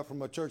found out from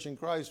my Church in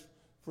Christ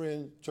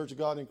friend, Church of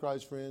God in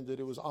Christ friend, that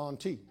it was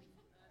Auntie.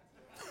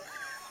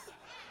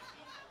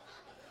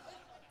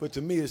 But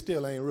to me, it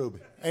still ain't Ruby.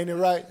 Ain't it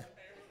right?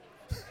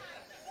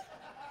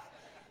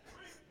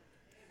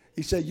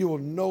 He said, you will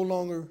no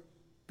longer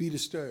be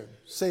disturbed.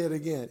 Say it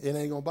again. It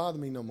ain't going to bother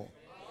me no more.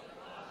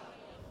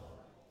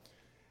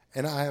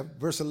 And I have,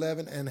 verse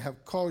 11, and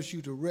have caused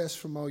you to rest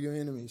from all your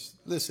enemies.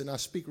 Listen, I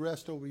speak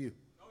rest over you.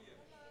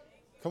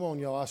 Come on,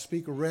 y'all. I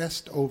speak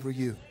rest over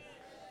you.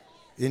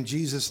 In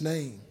Jesus'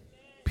 name.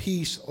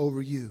 Peace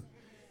over you.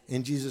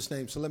 In Jesus'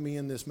 name. So let me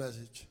end this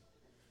message.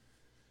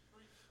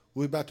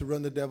 We're about to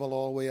run the devil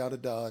all the way out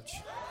of Dodge.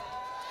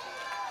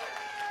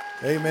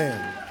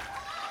 Amen.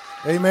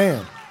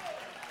 Amen.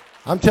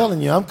 I'm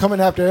telling you, I'm coming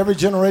after every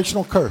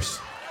generational curse.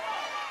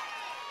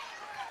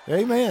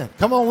 Amen.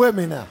 Come on with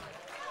me now.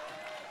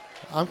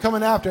 I'm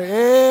coming after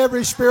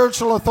every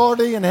spiritual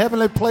authority in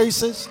heavenly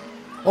places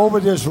over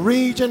this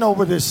region,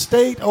 over this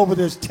state, over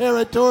this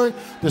territory,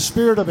 the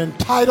spirit of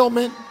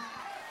entitlement,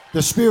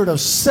 the spirit of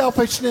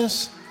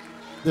selfishness,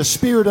 the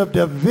spirit of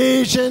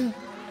division,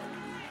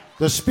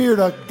 the spirit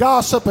of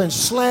gossip and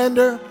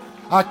slander.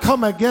 I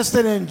come against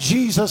it in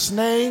Jesus'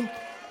 name.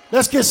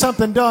 Let's get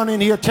something done in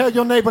here. Tell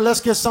your neighbor,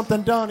 let's get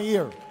something done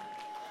here.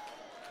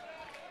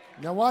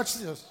 Now watch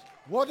this.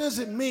 What does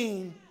it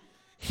mean?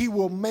 He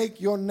will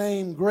make your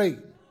name great.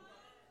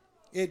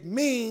 It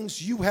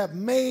means you have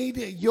made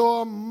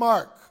your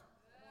mark.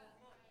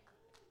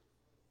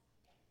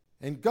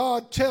 And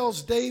God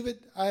tells David,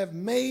 I have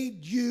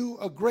made you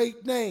a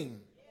great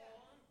name.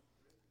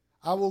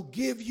 I will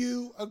give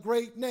you a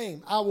great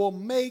name. I will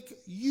make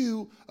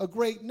you a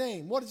great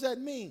name. What does that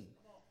mean?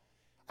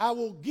 I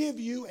will give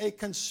you a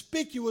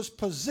conspicuous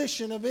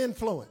position of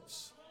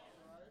influence.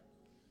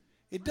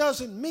 It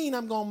doesn't mean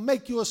I'm going to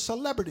make you a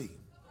celebrity.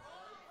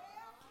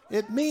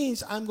 It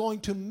means I'm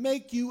going to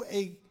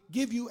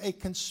give you a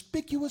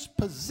conspicuous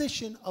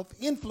position of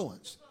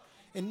influence.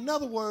 In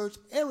other words,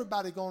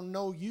 everybody going to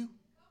know you.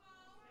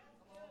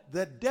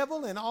 The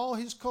devil and all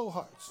his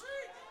cohorts.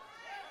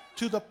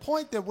 To the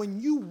point that when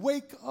you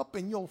wake up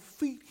and your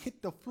feet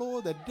hit the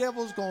floor, the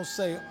devil's going to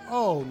say,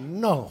 oh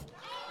no.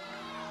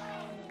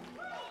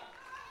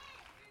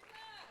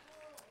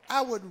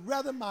 I would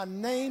rather my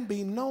name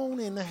be known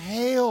in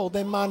hell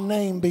than my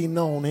name be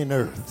known in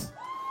earth.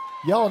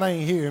 Y'all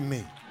ain't hearing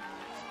me.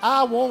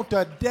 I want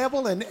the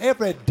devil and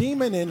every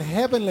demon in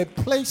heavenly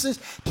places,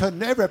 to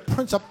every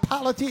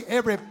principality,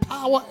 every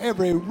power,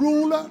 every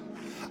ruler.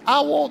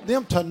 I want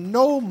them to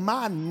know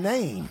my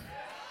name.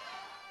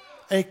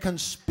 A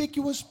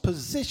conspicuous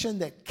position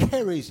that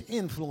carries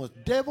influence.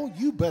 Devil,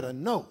 you better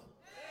know.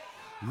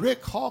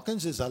 Rick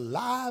Hawkins is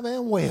alive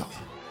and well.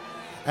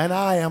 And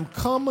I am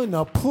coming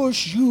to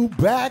push you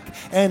back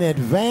and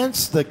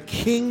advance the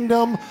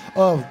kingdom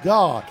of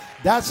God.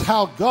 That's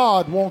how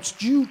God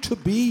wants you to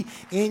be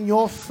in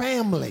your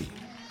family.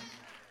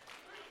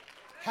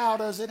 How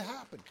does it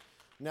happen?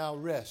 Now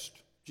rest.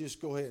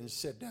 Just go ahead and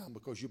sit down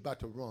because you're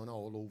about to run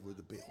all over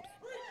the building.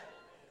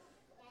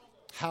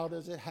 How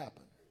does it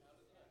happen?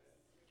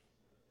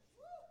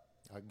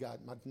 I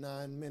got my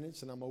 9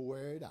 minutes and I'm going to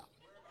wear it out.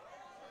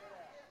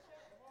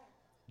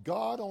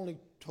 God only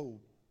told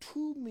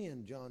 2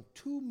 men, John,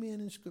 2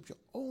 men in Scripture.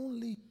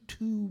 Only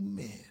 2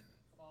 men.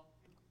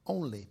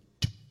 Only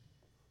 2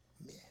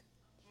 men.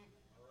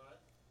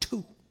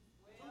 2.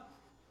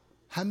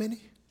 How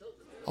many?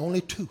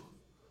 Only 2.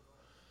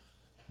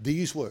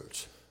 These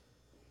words.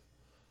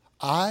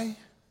 I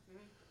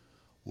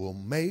will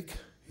make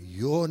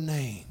your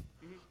name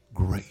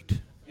great.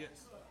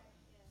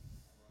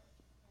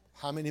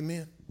 How many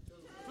men?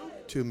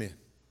 2 men.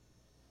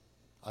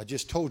 I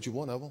just told you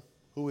one of them.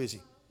 Who is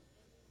he?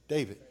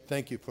 David.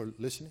 Thank you for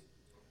listening.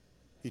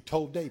 He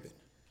told David,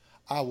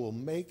 I will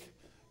make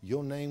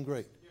your name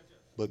great.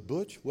 But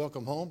Butch,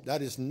 welcome home.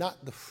 That is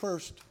not the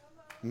first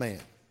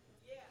man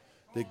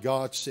that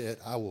God said,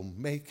 I will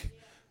make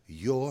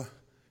your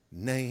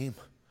name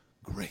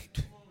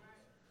great.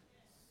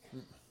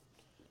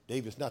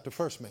 David's not the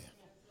first man.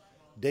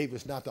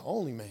 David's not the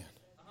only man.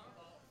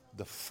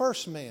 The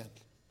first man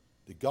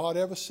that God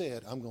ever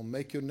said, I'm going to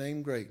make your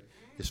name great,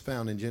 is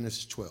found in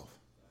Genesis 12.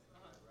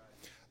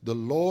 The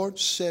Lord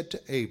said to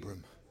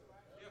Abram,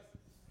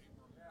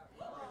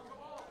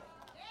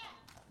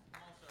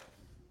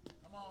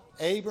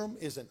 Abram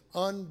is an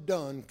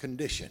undone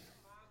condition.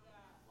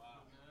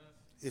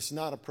 It's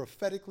not a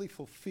prophetically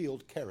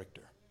fulfilled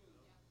character.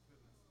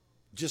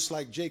 Just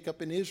like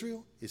Jacob and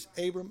Israel, it's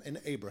Abram and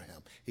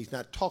Abraham. He's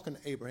not talking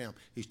to Abraham,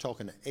 he's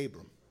talking to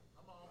Abram.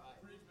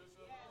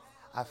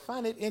 I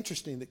find it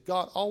interesting that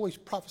God always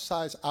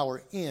prophesies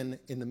our end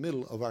in the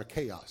middle of our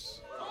chaos.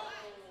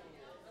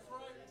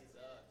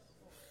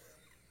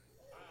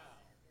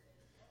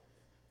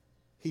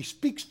 He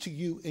speaks to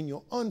you in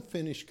your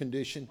unfinished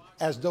condition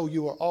as though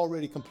you are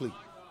already complete.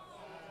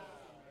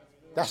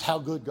 That's how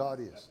good God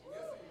is.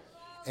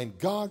 And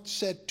God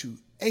said to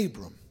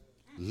Abram,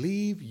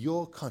 leave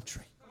your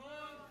country,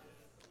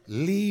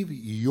 leave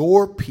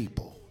your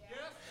people,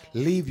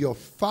 leave your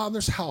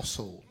father's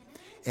household,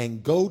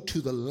 and go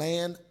to the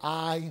land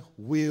I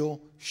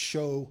will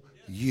show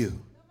you.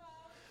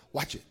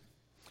 Watch it.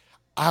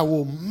 I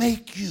will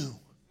make you.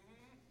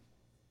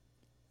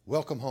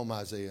 Welcome home,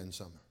 Isaiah and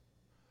Summer.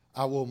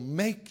 I will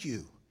make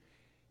you,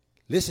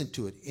 listen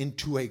to it,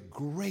 into a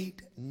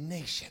great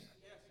nation.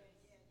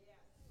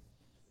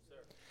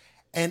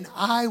 And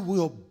I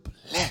will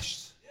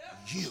bless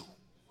you.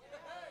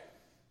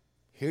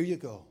 Here you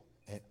go.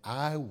 And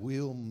I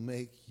will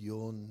make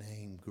your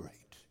name great.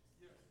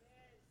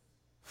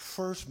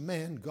 First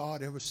man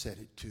God ever said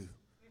it to,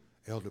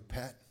 Elder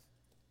Pat,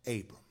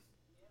 Abram.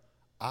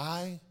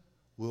 I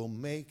will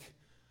make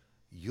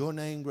your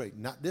name great.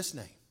 Not this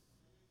name.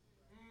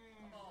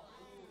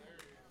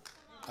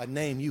 A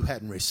name you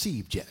hadn't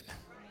received yet.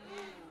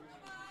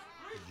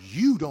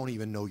 You don't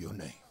even know your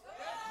name.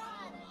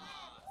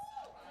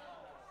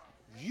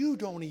 You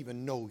don't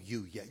even know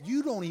you yet.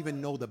 You don't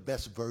even know the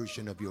best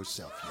version of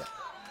yourself yet.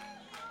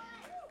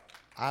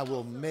 I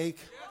will make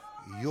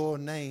your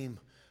name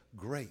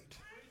great.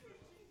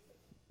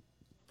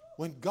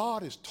 When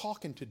God is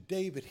talking to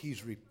David,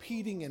 he's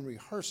repeating and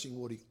rehearsing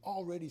what he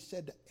already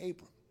said to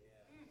Abram.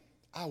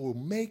 I will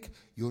make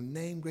your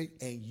name great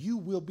and you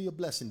will be a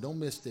blessing. Don't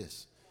miss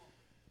this.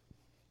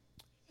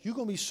 You're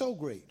going to be so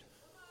great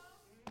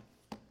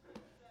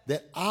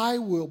that I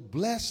will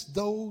bless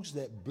those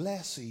that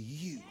bless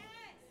you.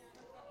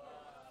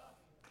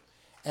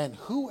 And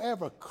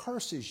whoever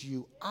curses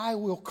you, I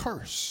will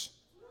curse.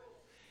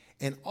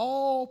 And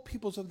all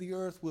peoples of the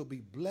earth will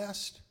be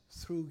blessed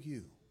through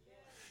you.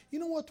 You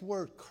know what the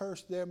word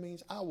curse there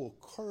means? I will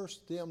curse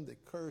them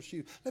that curse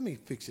you. Let me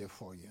fix it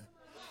for you.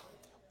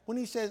 When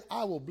he says,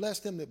 I will bless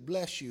them that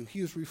bless you, he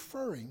is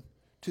referring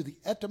to the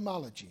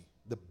etymology,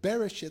 the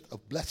bereshith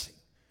of blessing.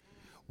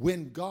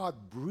 When God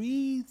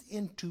breathed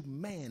into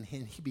man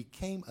and he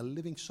became a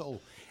living soul,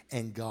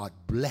 and God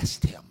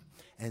blessed him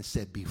and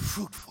said, be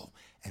fruitful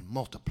and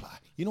multiply.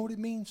 You know what it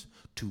means?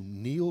 To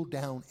kneel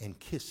down and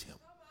kiss him.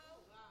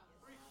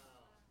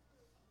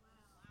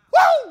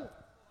 Woo!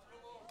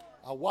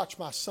 I watched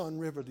my son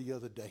River the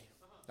other day.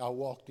 I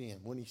walked in.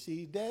 When he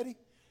sees Daddy,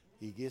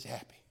 he gets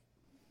happy.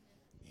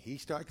 He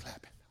starts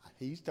clapping.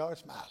 He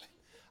starts smiling.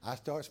 I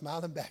start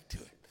smiling back to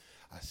him.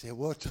 I said,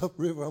 what's up,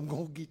 River? I'm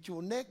going to get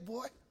your neck,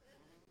 boy.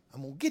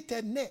 I'm going to get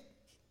that neck.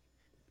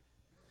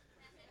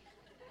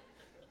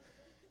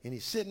 And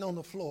he's sitting on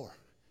the floor.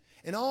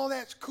 And all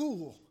that's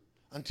cool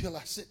until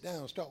I sit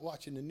down and start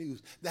watching the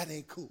news. That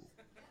ain't cool.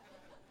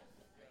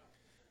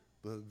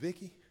 But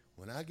Vicky,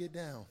 when I get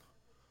down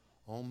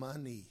on my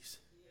knees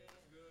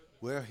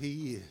where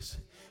he is,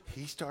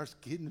 he starts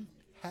getting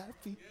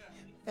happy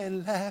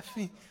and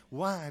laughing.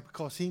 Why?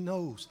 Because he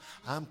knows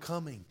I'm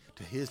coming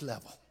to his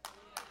level.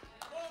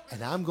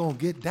 And I'm going to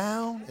get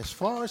down as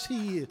far as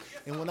he is.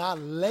 And when I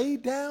lay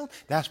down,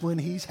 that's when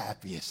he's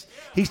happiest.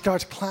 He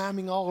starts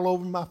climbing all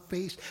over my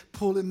face,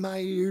 pulling my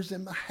ears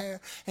and my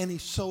hair. And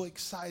he's so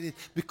excited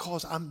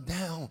because I'm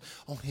down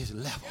on his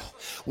level.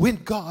 When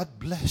God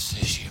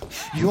blesses you,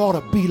 you ought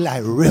to be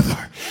like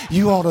River.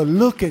 You ought to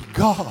look at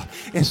God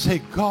and say,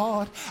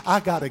 God,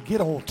 I got to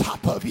get on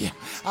top of you.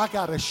 I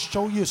got to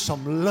show you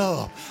some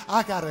love.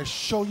 I got to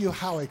show you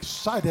how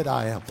excited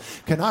I am.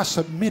 Can I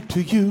submit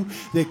to you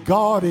that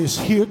God is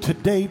here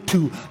today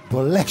to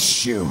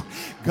bless you?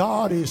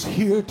 God is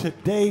here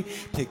today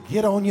to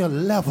get on your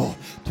level,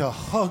 to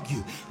hug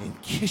you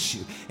and kiss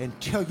you and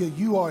tell you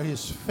you are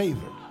his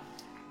favorite.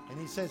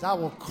 And he says, I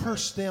will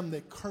curse them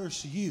that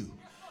curse you.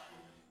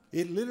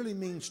 It literally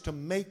means to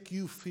make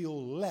you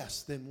feel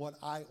less than what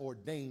I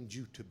ordained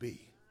you to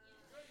be.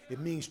 It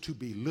means to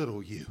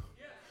belittle you.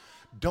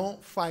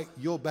 Don't fight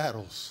your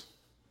battles.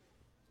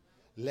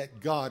 Let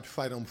God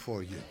fight them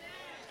for you.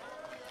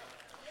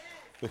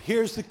 But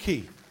here's the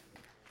key.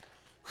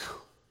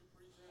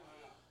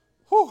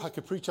 Whew, I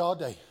could preach all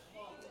day.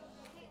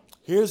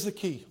 Here's the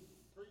key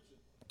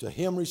to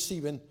him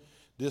receiving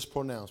this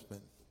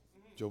pronouncement.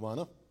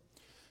 Giovanna,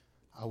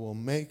 I will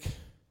make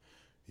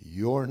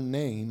your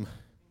name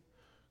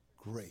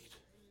great.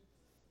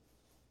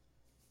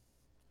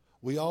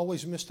 We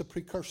always miss the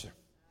precursor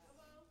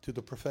to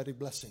the prophetic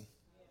blessing.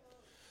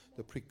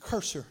 The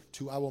precursor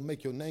to I will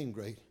make your name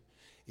great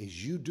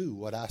is you do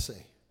what I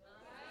say.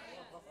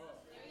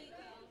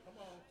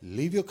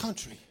 Leave your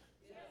country.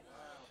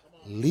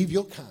 Leave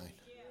your kind.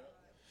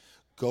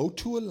 Go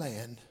to a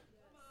land,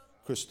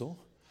 Crystal,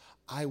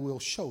 I will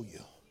show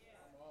you.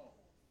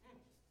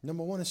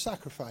 Number one is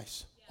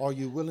sacrifice. Are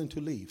you willing to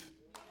leave?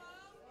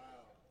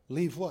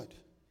 Leave what?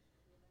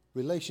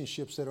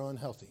 Relationships that are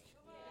unhealthy.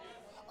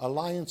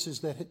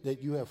 Alliances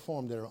that you have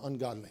formed that are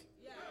ungodly.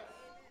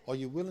 Are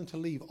you willing to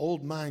leave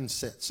old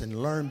mindsets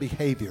and learned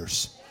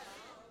behaviors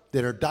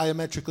that are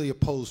diametrically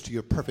opposed to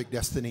your perfect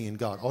destiny in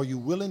God? Are you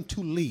willing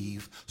to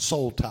leave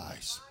soul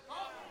ties?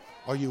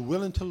 Are you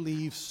willing to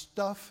leave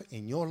stuff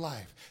in your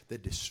life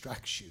that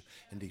distracts you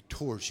and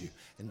detours you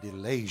and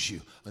delays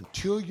you?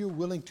 Until you're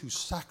willing to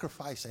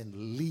sacrifice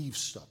and leave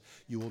stuff,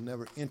 you will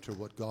never enter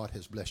what God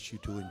has blessed you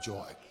to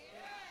enjoy.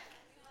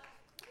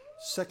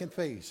 Second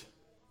phase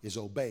is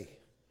obey,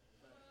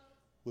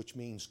 which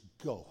means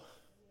go.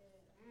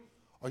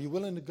 Are you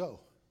willing to go?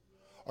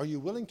 Are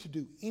you willing to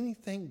do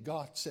anything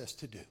God says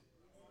to do?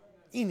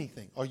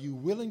 Anything. Are you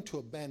willing to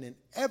abandon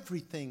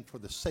everything for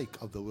the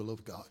sake of the will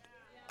of God?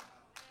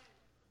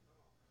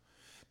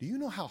 Do you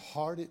know how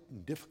hard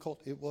and difficult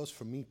it was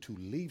for me to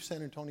leave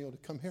San Antonio to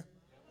come here?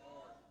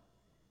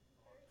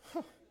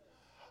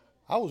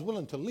 I was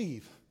willing to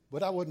leave,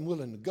 but I wasn't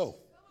willing to go.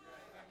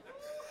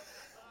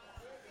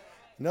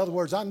 In other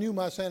words, I knew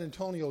my San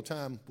Antonio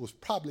time was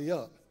probably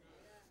up,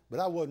 but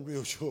I wasn't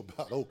real sure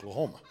about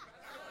Oklahoma.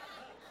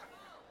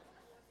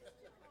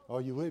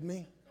 Are you with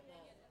me?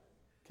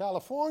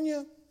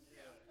 California,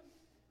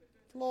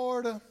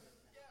 Florida,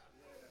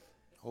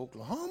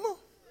 Oklahoma.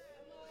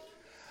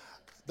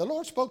 The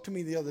Lord spoke to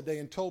me the other day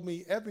and told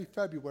me every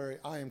February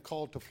I am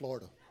called to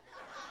Florida.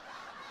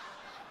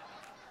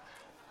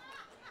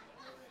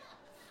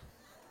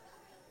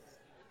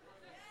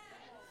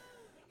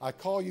 I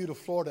call you to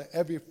Florida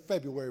every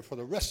February for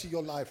the rest of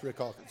your life, Rick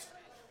Hawkins.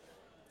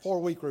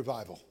 4-week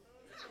revival.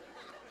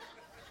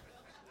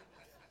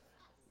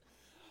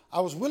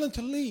 I was willing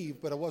to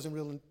leave, but I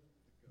wasn't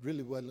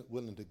really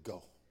willing to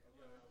go.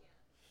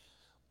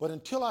 But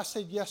until I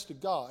said yes to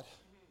God,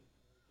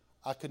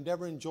 I could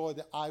never enjoy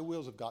the I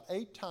wills of God.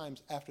 8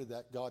 times after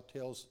that, God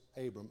tells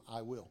Abram,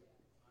 I will.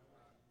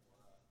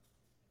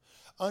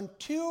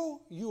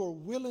 Until you are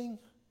willing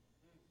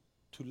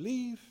to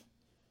leave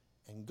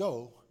and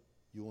go,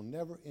 you will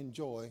never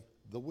enjoy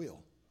the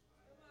will.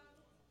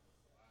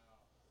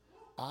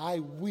 I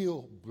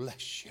will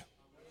bless you.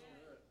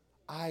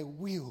 I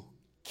will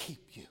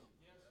keep you.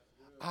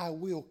 I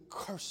will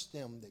curse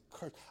them that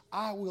curse.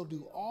 I will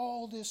do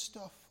all this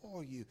stuff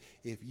for you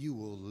if you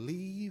will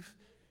leave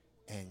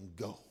and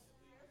go.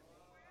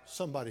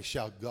 Somebody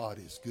shout, God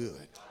is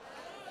good.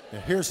 Now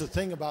here's the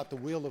thing about the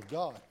will of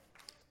God.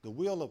 The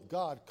will of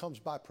God comes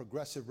by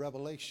progressive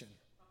revelation.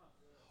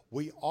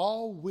 We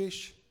all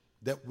wish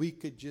that we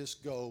could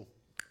just go,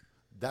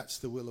 that's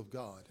the will of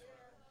God.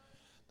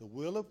 The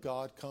will of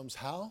God comes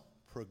how?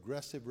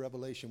 Progressive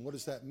revelation. What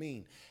does that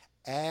mean?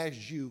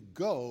 As you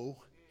go,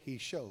 he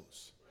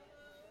shows.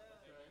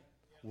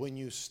 When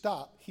you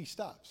stop, he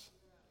stops.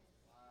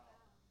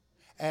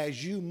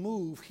 As you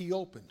move, he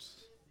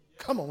opens.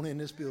 Come on in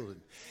this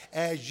building.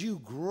 As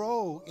you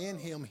grow in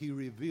him, he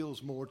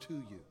reveals more to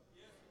you.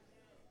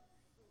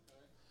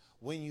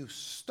 When you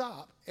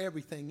stop,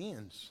 everything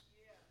ends.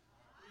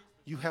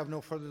 You have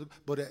no further,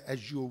 but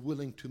as you're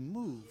willing to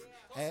move,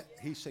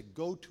 he said,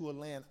 go to a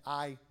land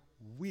I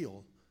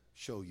will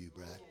show you,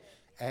 Brad.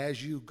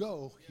 As you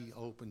go, he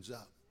opens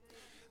up.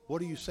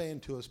 What are you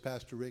saying to us,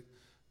 Pastor Rick?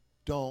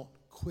 Don't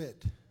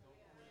quit.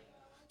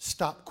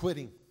 Stop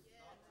quitting.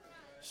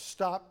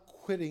 Stop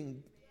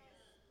quitting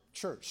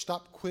church.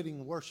 Stop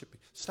quitting worshiping.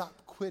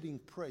 Stop quitting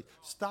praise.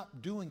 Stop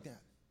doing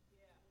that.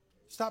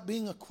 Stop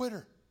being a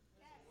quitter.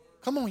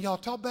 Come on, y'all,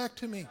 talk back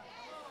to me.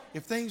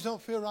 If things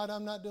don't feel right,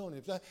 I'm not doing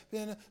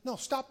it. No,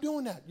 stop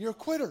doing that. You're a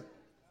quitter.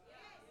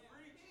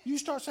 You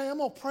start saying, I'm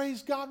going to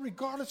praise God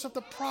regardless of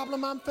the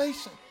problem I'm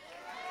facing.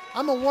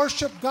 I'm going to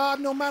worship God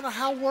no matter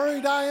how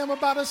worried I am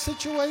about a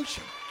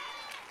situation.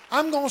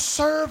 I'm going to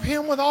serve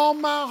him with all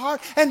my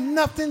heart, and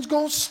nothing's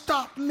going to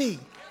stop me.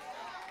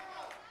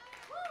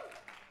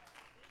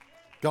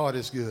 God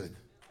is good.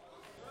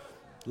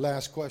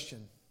 Last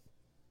question,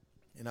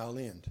 and I'll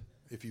end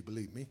if you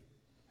believe me.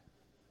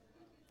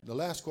 The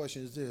last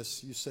question is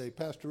this. You say,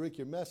 Pastor Rick,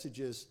 your message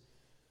is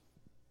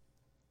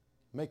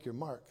make your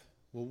mark.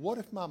 Well, what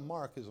if my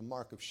mark is a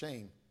mark of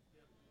shame?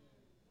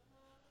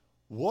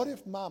 What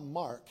if my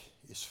mark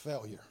is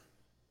failure?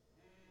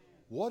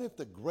 What if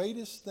the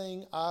greatest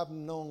thing I've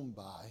known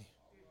by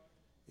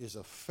is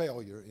a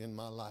failure in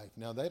my life?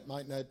 Now, that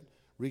might not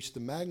reach the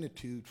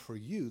magnitude for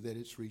you that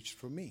it's reached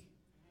for me.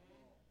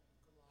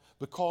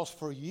 Because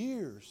for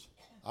years,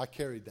 I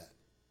carried that.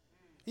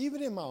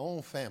 Even in my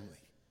own family,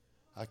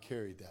 I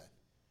carried that.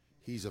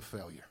 He's a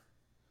failure.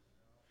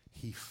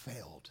 He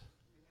failed.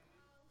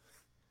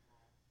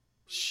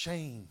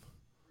 Shame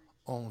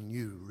on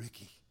you,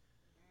 Ricky.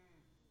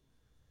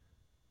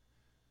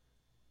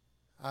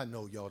 I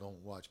know y'all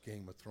don't watch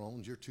Game of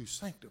Thrones. You're too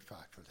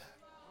sanctified for that.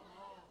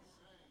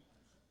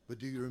 But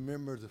do you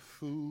remember the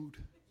food?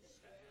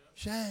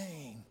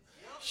 Shame,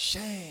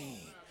 shame,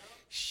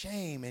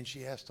 shame. And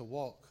she has to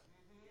walk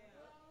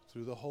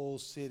through the whole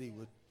city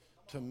with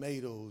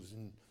tomatoes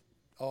and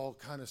all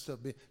kind of stuff.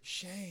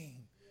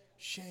 Shame,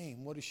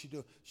 shame. What does she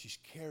do? She's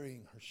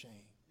carrying her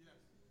shame.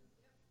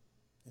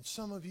 And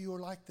some of you are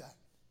like that.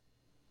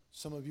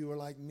 Some of you are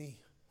like me.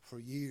 For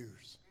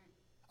years,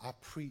 I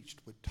preached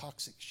with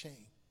toxic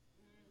shame.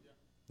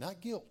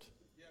 Not guilt.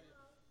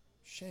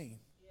 Shame.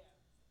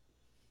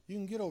 You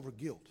can get over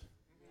guilt,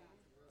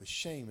 but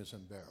shame is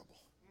unbearable.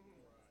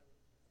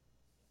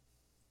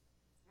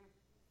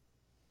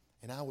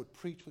 And I would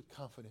preach with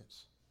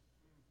confidence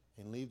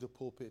and leave the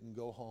pulpit and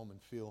go home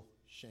and feel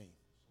shame.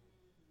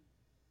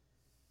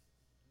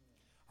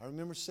 I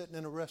remember sitting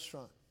in a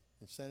restaurant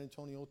in San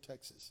Antonio,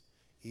 Texas,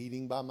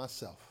 eating by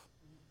myself.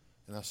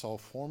 And I saw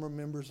former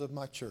members of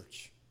my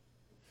church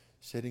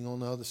sitting on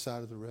the other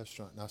side of the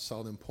restaurant, and I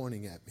saw them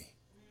pointing at me.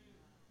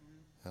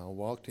 And I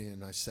walked in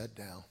and I sat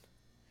down,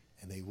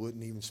 and they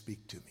wouldn't even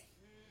speak to me.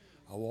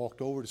 I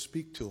walked over to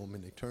speak to them,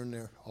 and they turned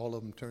their, all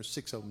of them turned,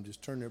 6 of them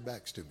just turned their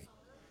backs to me.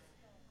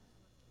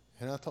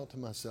 And I thought to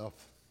myself,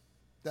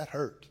 that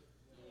hurt.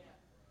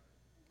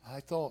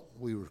 I thought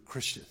we were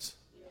Christians.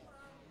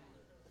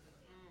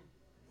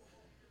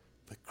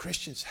 But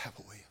Christians have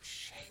a way of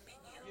shaming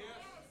you.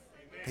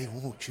 They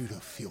want you to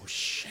feel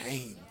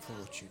shame for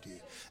what you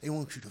did. They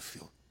want you to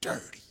feel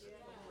dirty.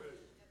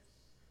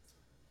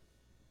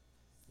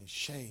 And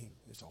shame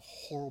is a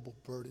horrible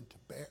burden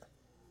to bear.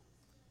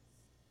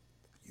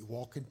 You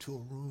walk into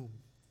a room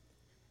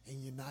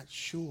and you're not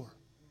sure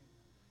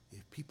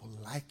if people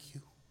like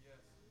you,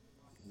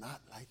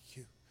 not like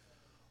you.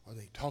 Are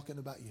they talking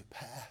about your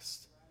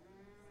past?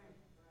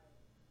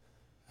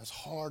 That's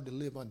hard to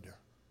live under.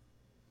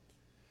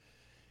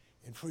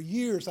 And for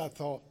years I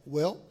thought,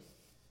 well,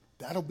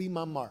 that'll be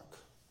my mark.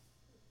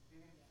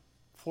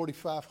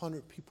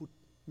 4,500 people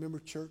member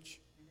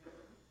church.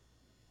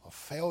 A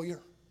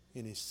failure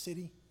in his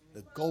city.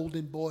 The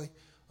golden boy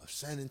of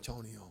San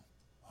Antonio.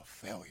 A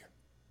failure.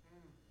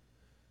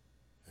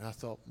 And I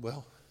thought,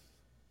 well,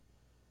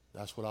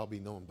 that's what I'll be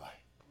known by.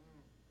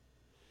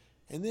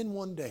 And then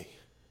one day,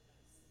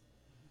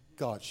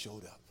 God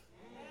showed up.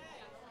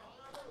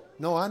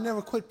 No, I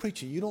never quit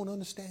preaching. You don't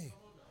understand.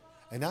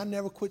 And I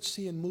never quit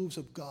seeing moves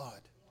of God.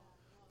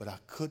 But I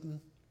couldn't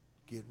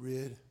get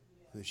rid of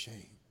the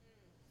shame.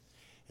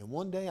 And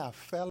one day I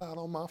fell out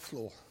on my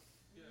floor.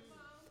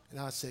 And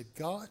I said,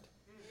 God,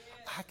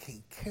 I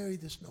can't carry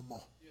this no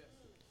more.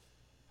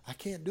 I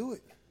can't do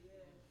it.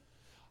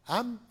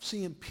 I'm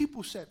seeing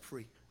people set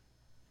free.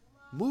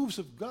 Moves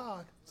of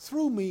God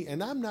through me,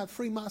 and I'm not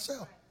free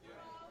myself.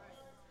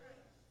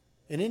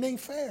 And it ain't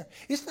fair.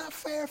 It's not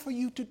fair for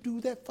you to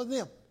do that for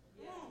them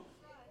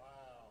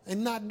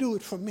and not do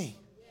it for me.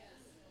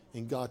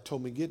 And God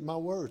told me, get my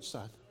word,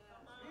 son.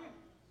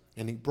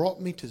 And he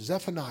brought me to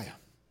Zephaniah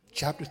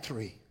chapter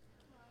 3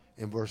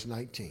 and verse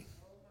 19.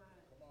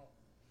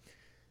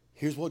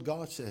 Here's what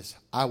God says.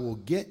 I will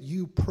get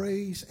you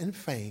praise and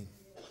fame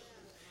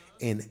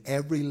in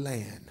every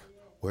land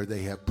where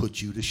they have put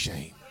you to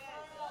shame.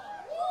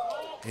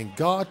 And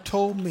God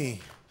told me,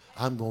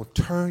 I'm going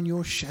to turn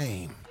your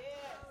shame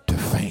to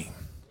fame.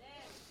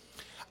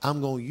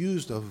 I'm going to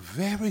use the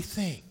very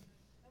thing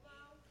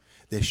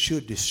that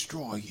should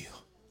destroy you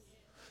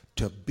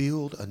to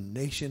build a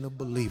nation of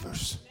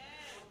believers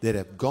that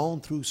have gone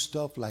through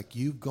stuff like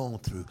you've gone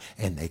through,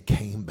 and they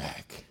came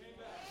back.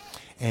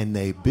 And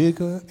they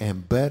bigger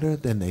and better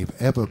than they've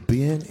ever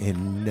been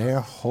in their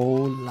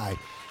whole life.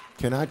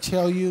 Can I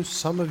tell you,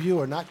 some of you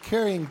are not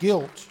carrying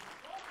guilt.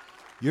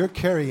 You're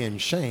carrying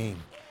shame.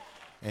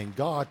 And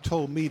God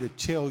told me to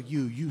tell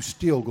you, you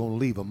still going to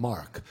leave a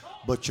mark.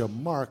 But your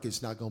mark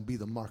is not going to be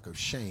the mark of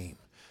shame.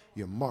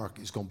 Your mark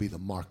is going to be the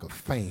mark of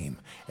fame.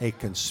 A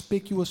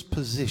conspicuous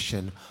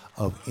position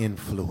of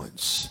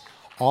influence.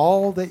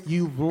 All that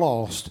you've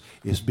lost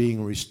is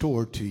being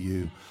restored to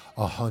you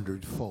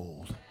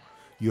 100-fold.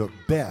 Your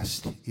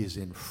best is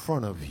in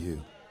front of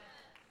you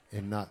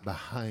and not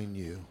behind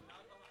you.